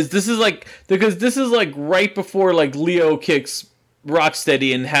 Because this is like right before like Leo kicks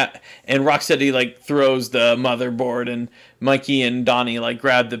Rocksteady and Rocksteady like throws the motherboard, and Mikey and Donnie like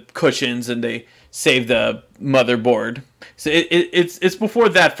grab the cushions and they save the motherboard. So it's before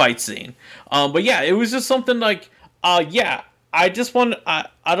that fight scene. But yeah, it was just something like I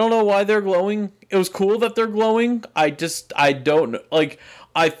don't know why they're glowing. It was cool that they're glowing. I don't know. Like,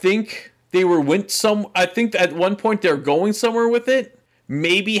 I think I think at one point they're going somewhere with it.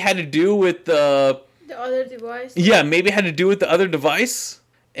 Maybe had to do with the other device. Yeah, maybe had to do with the other device.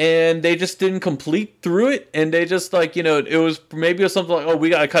 And they just didn't complete through it. And they just like, it was something like, oh, we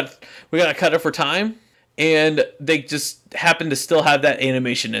gotta cut it for time. And they just happened to still have that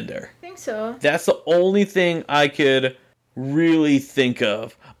animation in there. I think so. That's the only thing I could really think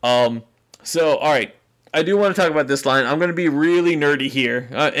of. So, all right. I do want to talk about this line. I'm going to be really nerdy here,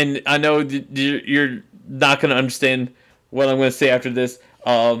 and I know you're not going to understand what I'm going to say after this.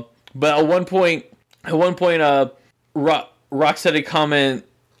 But at one point, Rocksteady comments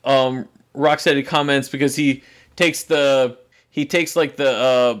because he takes the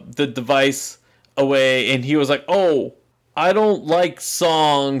device away, and he was like, "Oh, I don't like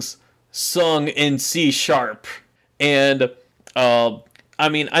songs sung in C sharp," and I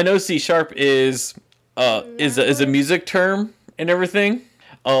mean, I know C sharp is a music term and everything,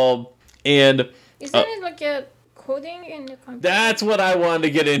 and isn't it like a coding in the computer? That's what I wanted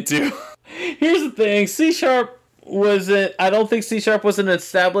to get into. Here's the thing: C sharp wasn't. I don't think C sharp wasn't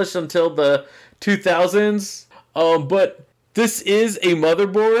established until the 2000s. But this is a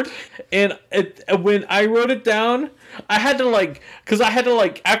motherboard, and when I wrote it down, I had to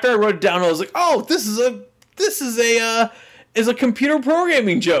after I wrote it down, I was like, oh, this is a computer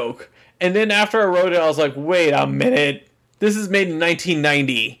programming joke. And then after I wrote it, I was like, wait a minute, this is made in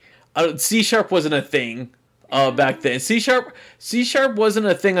 1990. C sharp wasn't a thing back then. C sharp wasn't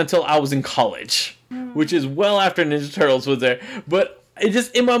a thing until I was in college, which is well after Ninja Turtles was there. But it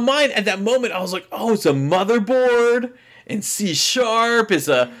just, in my mind at that moment, I was like, oh, it's a motherboard, and C sharp is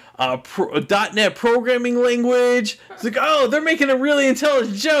a .NET programming language. It's like, oh, they're making a really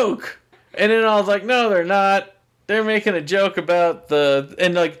intelligent joke. And then I was like, no, they're not. They're making a joke about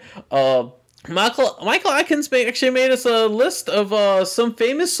Michael Atkins actually made us a list of some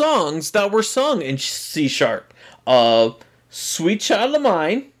famous songs that were sung in C sharp. Sweet Child of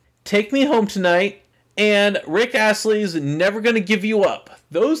Mine, Take Me Home Tonight, and Rick Astley's Never Gonna Give You Up.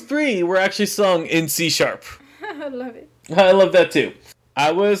 Those three were actually sung in C sharp. I love it. I love that too.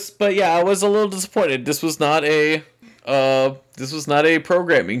 I was a little disappointed. This was not a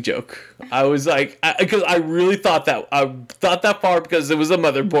programming joke. I was like, because I really thought that far because it was a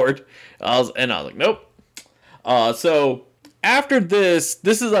motherboard. I was like, nope. So after this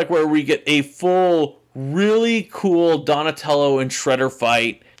is like where we get a full, really cool Donatello and Shredder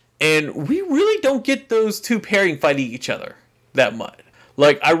fight, and we really don't get those two pairing fighting each other that much.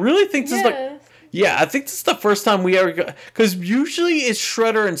 Like, I really think this is like. Yeah, I think this is the first time we ever got... Because usually it's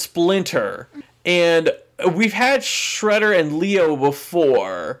Shredder and Splinter. And we've had Shredder and Leo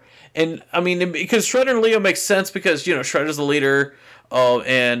before. And, I mean, because Shredder and Leo makes sense because, you know, Shredder's the leader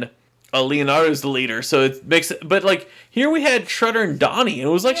and Leonardo's the leader. So it makes... But, like, here we had Shredder and Donnie. And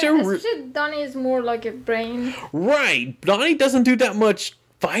it was like... Donnie is more like a brain. Right. Donnie doesn't do that much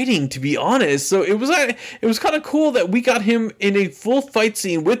fighting, to be honest. So it was kind of cool that we got him in a full fight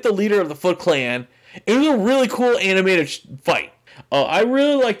scene with the leader of the Foot Clan. It was a really cool animated fight. I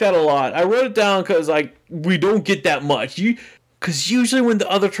really like that a lot. I wrote it down because we don't get that much. Because usually when the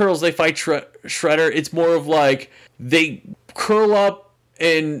other turtles they fight Shredder, it's more of like they curl up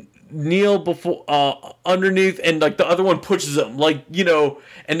and kneel before underneath, and like the other one pushes them, like, you know,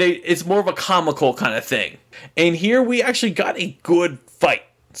 and it's more of a comical kind of thing. And here we actually got a good fight.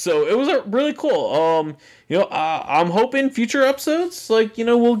 So it was really cool. You know, I'm hoping future episodes, like, you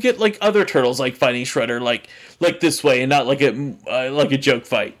know, we'll get like other turtles like fighting Shredder like this way and not like a joke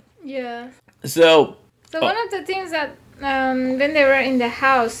fight. Yeah. So one of the things that when they were in the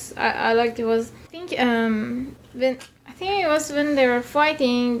house, I liked it was when they were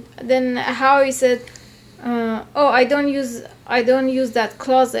fighting. Then Howie said, "Oh, I don't use that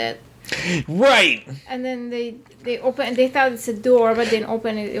closet." Right. And then they open. They thought it's a door, but then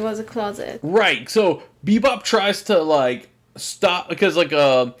open it. It was a closet. Right. So Bebop tries to like stop because like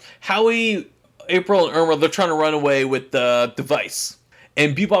Howie, April, and Irma, they're trying to run away with the device,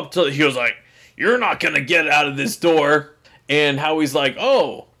 and Bebop he was like, "You're not gonna get out of this door." And Howie's like,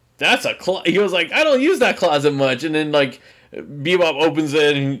 "Oh, that's a closet." He was like, "I don't use that closet much." And then like Bebop opens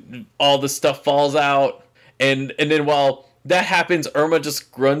it, and all the stuff falls out, and then while that happens, Irma just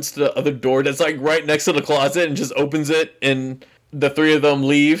runs to the other door that's like right next to the closet and just opens it, and the three of them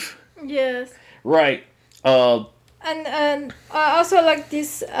leave. Yes. Right. And I also like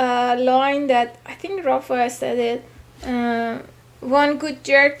this line that I think Raphael said it. One good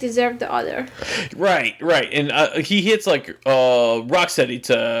jerk deserved the other. Right. And he hits like Rocksteady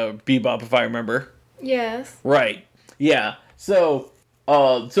to Bebop, if I remember. Yes. Right. Yeah. So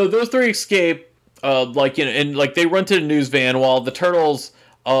those three escape. Like, you know, and like they run to the news van while the turtles,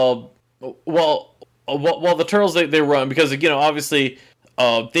 while the turtles they run because, you know, obviously,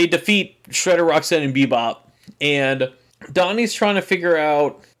 they defeat Shredder, Rocksteady, and Bebop, and Donnie's trying to figure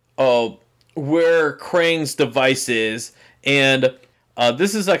out where Krang's device is, and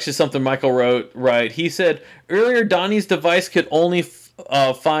this is actually something Michael wrote. Right, he said earlier Donnie's device could only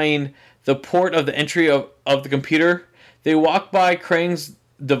find the port of the entry of the computer. They walked by Krang's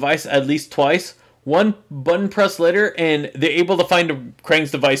device at least twice. one button press later, and they're able to find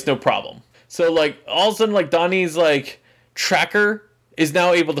Krang's device no problem. So like all of a sudden, like Donnie's like tracker is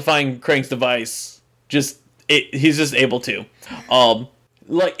now able to find Krang's device. He's just able to.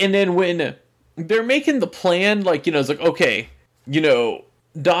 Like, and then when they're making the plan, like, you know, it's like, okay, you know,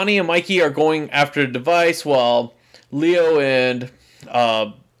 Donnie and Mikey are going after the device while Leo and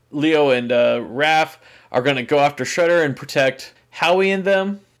Raph are gonna go after Shredder and protect Howie and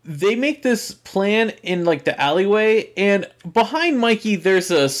them. They make this plan in like the alleyway, and behind Mikey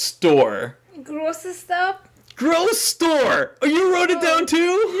there's a store. Gross stuff. Gross store. Oh, you wrote it down too?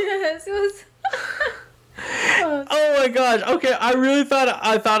 Yes, it was. Oh my gosh. Okay, I really thought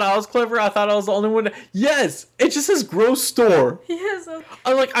I was clever. I thought I was the only one. Yes, it just says gross store. Yes.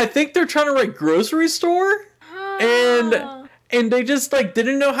 I'm like, I think they're trying to write grocery store, and they just like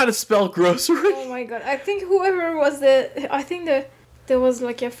didn't know how to spell grocery. Oh my god! I think whoever was there was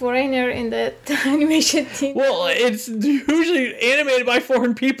like a foreigner in the animation team. Well, it's usually animated by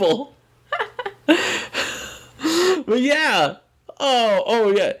foreign people. But yeah.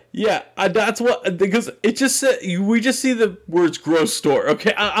 Oh yeah. That's what, because it just said, we just see the words gross store.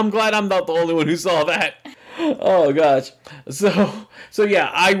 Okay, I'm glad I'm not the only one who saw that. Oh gosh. So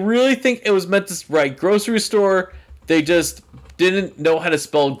yeah, I really think it was meant to write grocery store. They just didn't know how to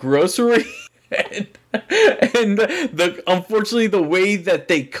spell grocery. and unfortunately the way that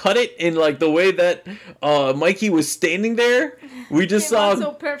they cut it, and like the way that Mikey was standing there, we just saw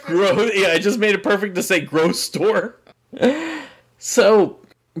so perfect. Yeah, I just made it perfect to say gross store. So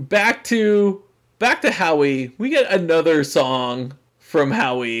back to Howie. We get another song from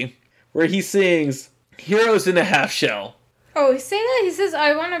Howie where he sings "Heroes in a Half Shell." Oh, say that. He says,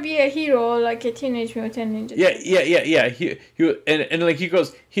 "I want to be a hero, like a Teenage Mutant Ninja." Yeah. And like he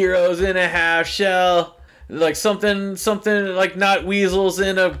goes, "Heroes in a half shell," like something like not weasels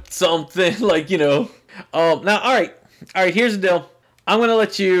in a something, like, you know. Now, all right. Here's the deal. I'm gonna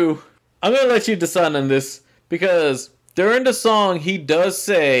let you decide on this, because during the song he does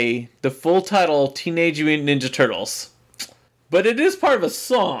say the full title, Teenage Mutant Ninja Turtles, but it is part of a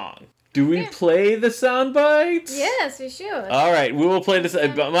song. Do we play the sound bites? Yes, we should. All right, we will play this.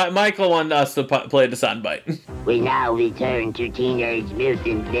 Michael wanted us to play the sound bite. We now return to Teenage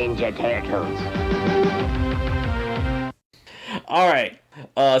Mutant Ninja Turtles. All right,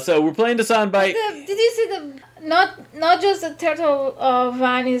 so we're playing the sound bite. Did you see not just the turtle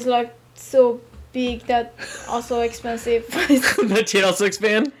van is like so big that also expensive. The Channel 6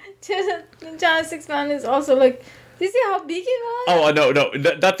 van? Channel 6 van is also like. Did you see how big it was? Oh, no.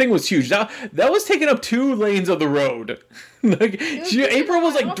 That thing was huge. That was taking up 2 lanes of the road. Like, April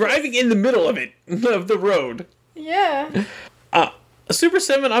was like driving in the middle of it, of the road. Yeah. Super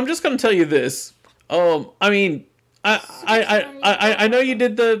 7, I'm just gonna tell you this. I mean, I know you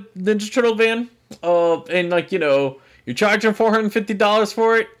did the Ninja Turtle van, and like, you know, you're charging $450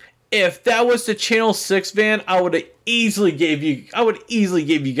 for it. If that was the Channel 6 van, I would easily gave you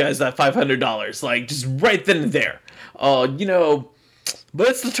guys that $500, like, just right then and there. You know, but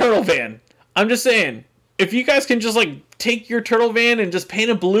it's the Turtle van. I'm just saying, if you guys can just like take your Turtle van and just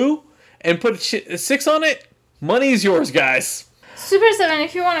paint it blue and put a 6 on it, money's yours, guys. Super 7,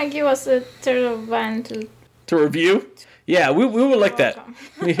 if you want to give us a Turtle van to review, yeah, we would like that.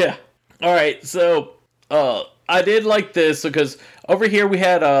 Yeah. All right, so I did like this because over here we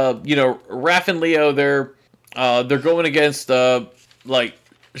had you know, Raph and Leo. They're going against like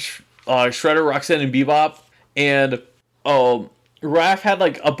Shredder, Roxanne, and Bebop, and Raph had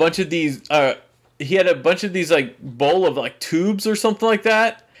like a bunch of these. He had a bunch of these like bowl of like tubes or something like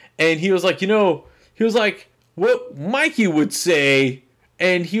that, and he was like, you know, what Mikey would say,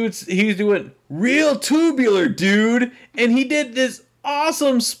 and he was doing real tubular, dude, and he did this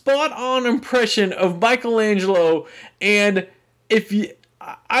awesome spot on impression of Michelangelo. And if you,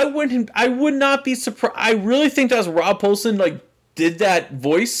 I would not be surprised. I really think that's Rob Paulsen like did that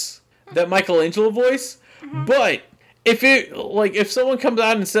voice, that Michelangelo voice. Mm-hmm. But if someone comes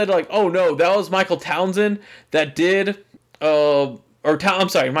out and said like, oh no, that was Michael Townsend that did Townsend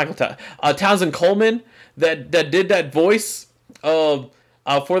Coleman that did that voice for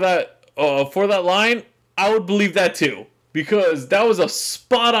that line, I would believe that too, because that was a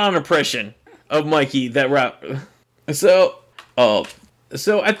spot on impression of Mikey that rap. So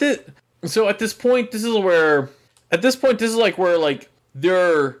at this point this is like where like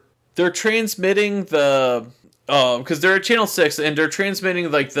they're transmitting the because they're at Channel 6 and they're transmitting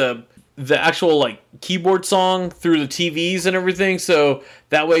like the actual like keyboard song through the TVs and everything, so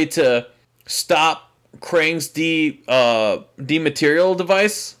that way to stop Krang's dematerial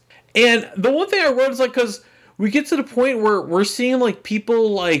device. And the one thing I wrote is like, because we get to the point where we're seeing like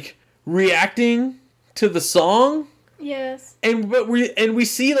people like reacting to the song, Yes. and we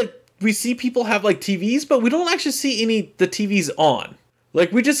see people have like TVs, but we don't actually see the TVs on.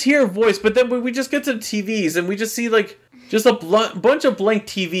 Like we just hear a voice, but then we just get to the TVs and we just see like just a bunch of blank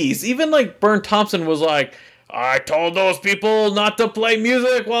TVs. Even like Bern Thompson was like, I told those people not to play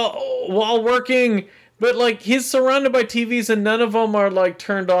music while working, but like he's surrounded by TVs and none of them are like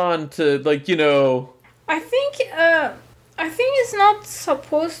turned on to like, you know. I think it's not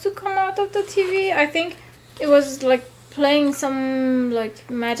supposed to come out of the TV. I think it was like playing some like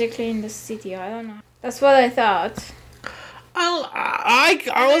magically in the city. I don't know. That's what I thought. I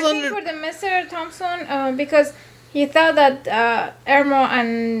was think for the Mr. Thompson, because he thought that Ermo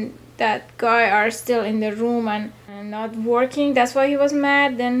and that guy are still in the room and not working. That's why he was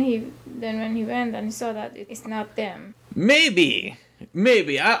mad. Then when he went and he saw that it's not them. Maybe.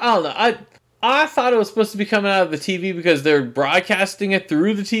 I don't know. I thought it was supposed to be coming out of the TV because they're broadcasting it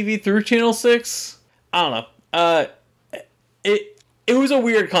through the TV through Channel 6. I don't know. It was a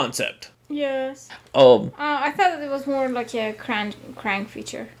weird concept. Yes. I thought that it was more like a crank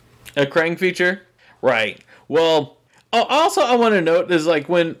feature. A Krang feature? Right. Well, also I want to note is like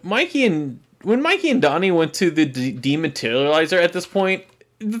when Mikey and Donnie went to the dematerializer at this point,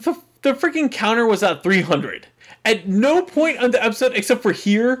 the freaking counter was at 300. At no point on the episode except for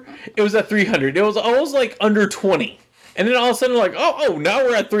here, it was at 300. It was almost like under 20. And then all of a sudden like, oh, now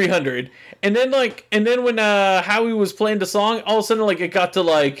we're at 300. And then when Howie was playing the song, all of a sudden like it got to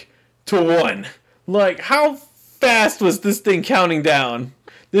 1. Like how fast was this thing counting down?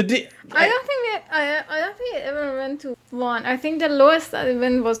 I don't think it ever went to 1. I think the lowest that it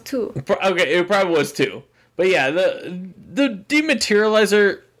went was 2. Okay, it probably was 2. But yeah, the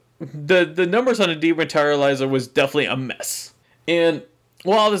dematerializer, the numbers on the dematerializer was definitely a mess. And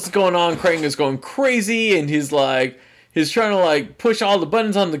while this is going on, Krang is going crazy, and he's trying to push all the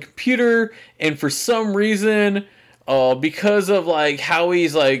buttons on the computer, and for some reason, because of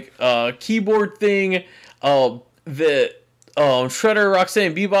Howie's keyboard thing, the Shredder, Roxanne,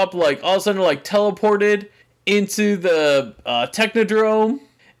 and Bebop all of a sudden teleported into the Technodrome,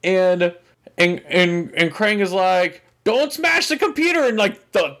 and Krang is like, don't smash the computer, and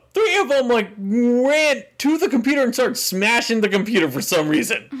the 3 of them ran to the computer and started smashing the computer for some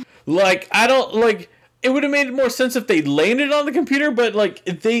reason. It would have made more sense if they landed on the computer, but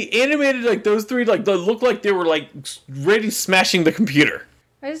if they animated those 3 they looked like they were ready smashing the computer.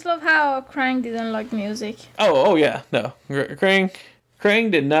 I just love how Krang didn't like music. Oh yeah, no, Krang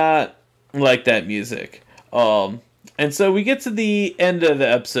did not like that music. And so we get to the end of the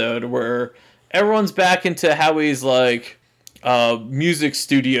episode where everyone's back into Howie's music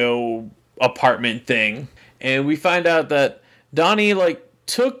studio apartment thing, and we find out that Donnie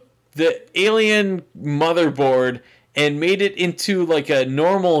took the alien motherboard and made it into a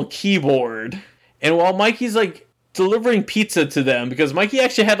normal keyboard. And while Mikey's delivering pizza to them, because Mikey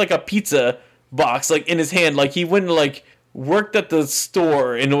actually had a pizza box in his hand, he went and worked at the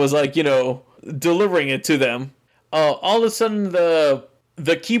store and was delivering it to them. All of a sudden the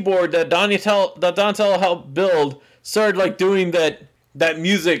keyboard that Donatello helped build started doing that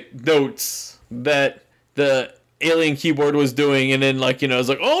music notes that the alien keyboard was doing, and then it's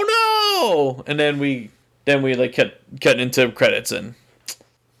oh no, and then we cut into credits, and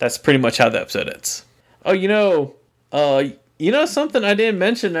that's pretty much how the episode ends. Oh, you know something I didn't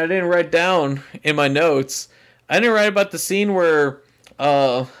mention, I didn't write down in my notes. I didn't write about the scene where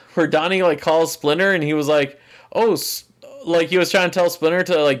Donnie calls Splinter, and he was he was trying to tell Splinter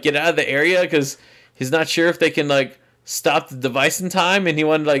to get out of the area because he's not sure if they can stop the device in time, and he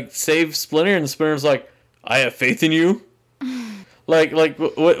wanted to save Splinter, and Splinter's I have faith in you. What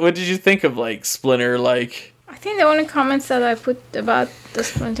did you think of Splinter? I think the only comments that I put about the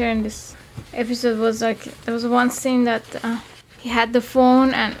Splinter in this episode was there was one scene that he had the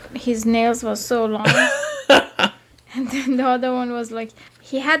phone and his nails was so long. And then the other one was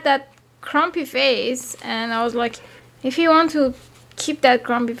he had that grumpy face, and I was if you want to keep that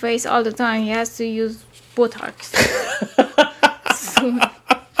grumpy face all the time, he has to use Botox.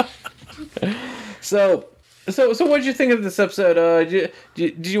 So what did you think of this episode?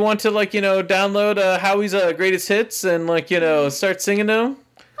 Did you want to download Howie's greatest hits and start singing them?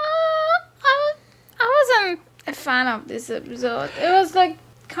 I wasn't a fan of this episode. It was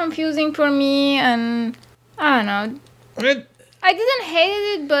confusing for me, and I don't know. I didn't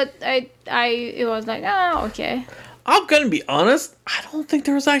hate it, but it was okay. I'm gonna be honest, I don't think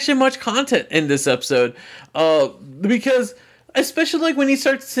there was actually much content in this episode, because especially when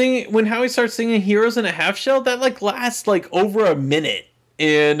Howie starts singing "Heroes in a Half Shell," that lasts over a minute,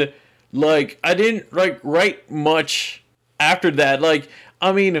 and I didn't write much after that.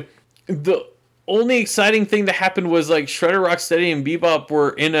 I mean, the only exciting thing that happened was like Shredder, Rocksteady, and Bebop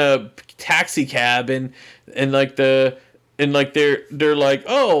were in a taxi cab, and like they're like,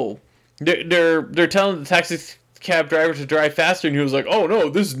 oh, they're telling the taxi cab driver to drive faster, and he was like, oh no,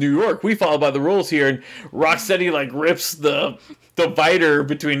 this is New York, we follow by the rules here, and Rocksteady like rips the divider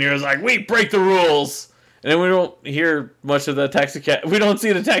between here, is like, we break the rules. And then we don't hear much of the taxi cab. We don't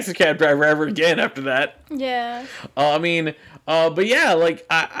see the taxi cab driver ever again after that. Yeah. But yeah, like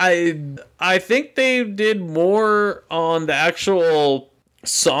I think they did more on the actual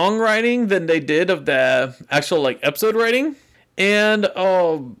songwriting than they did of the actual like episode writing. And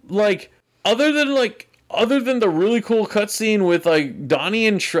like other than the really cool cutscene with like Donnie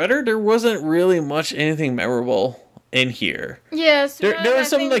and Shredder, there wasn't really much anything memorable in here. Yes. There were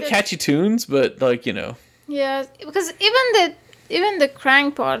some like catchy tunes, but like, you know. Yeah, because even the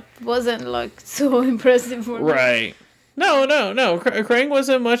Krang part wasn't like so impressive for me. Right. No. Krang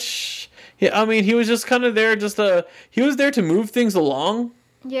wasn't much. I mean, he was just kind of there, he was there to move things along.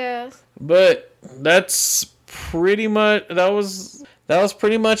 Yes. But that's pretty much that was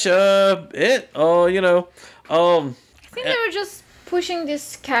pretty much it. Oh, you know. I think they were just pushing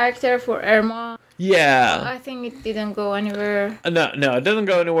this character for Irma. Yeah. I think it didn't go anywhere. No, it doesn't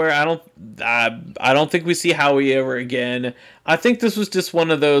go anywhere. I don't think we see Howie ever again. I think this was just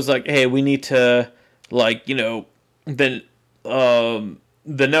one of those like, hey, we need to, like, you know, the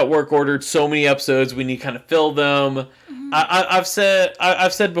network ordered so many episodes, we need to kind of fill them. Mm-hmm.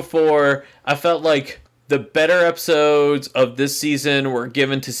 I've said before, I felt like the better episodes of this season were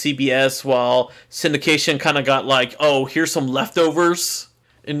given to CBS, while syndication kind of got like, oh, here's some leftovers.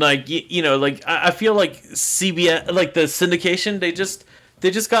 And like, you know, like I feel like CBS, like the syndication, they just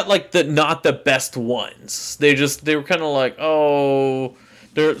got like not the best ones. They were kind of like, oh,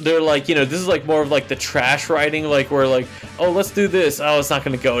 they're like, you know, this is like more of like the trash writing, like where like, oh, let's do this. Oh, it's not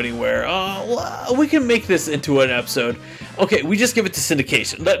going to go anywhere. Oh, well, we can make this into an episode. Okay, we just give it to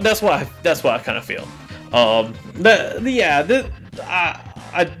syndication. That's why I kind of feel. I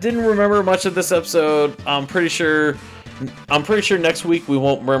didn't remember much of this episode. I'm pretty sure next week we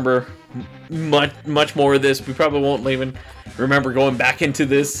won't remember much more of this. We probably won't even remember going back into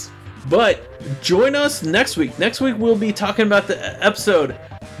this. But join us next week. Next week we'll be talking about the episode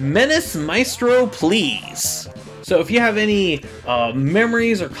Menace Maestro Please. So if you have any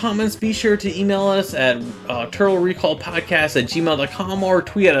memories or comments, be sure to email us at turtlerecallpodcast@gmail.com or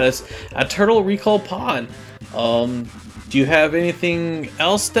tweet at us at turtlerecallpod. Do you have anything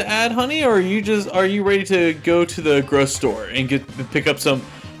else to add, honey, or are you ready to go to the gross store and pick up some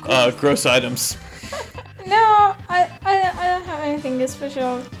gross items? No, I don't have anything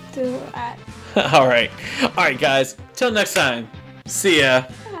special to add. All right, guys. Till next time. See ya.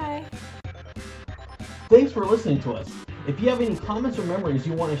 Bye. Thanks for listening to us. If you have any comments or memories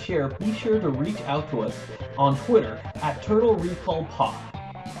you want to share, be sure to reach out to us on Twitter at TurtleRecallPod.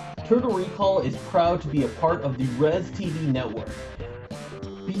 Turtle Recall is proud to be a part of the Res TV network.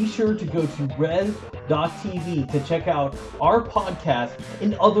 Be sure to go to res.tv to check out our podcast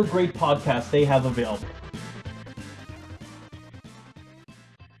and other great podcasts they have available.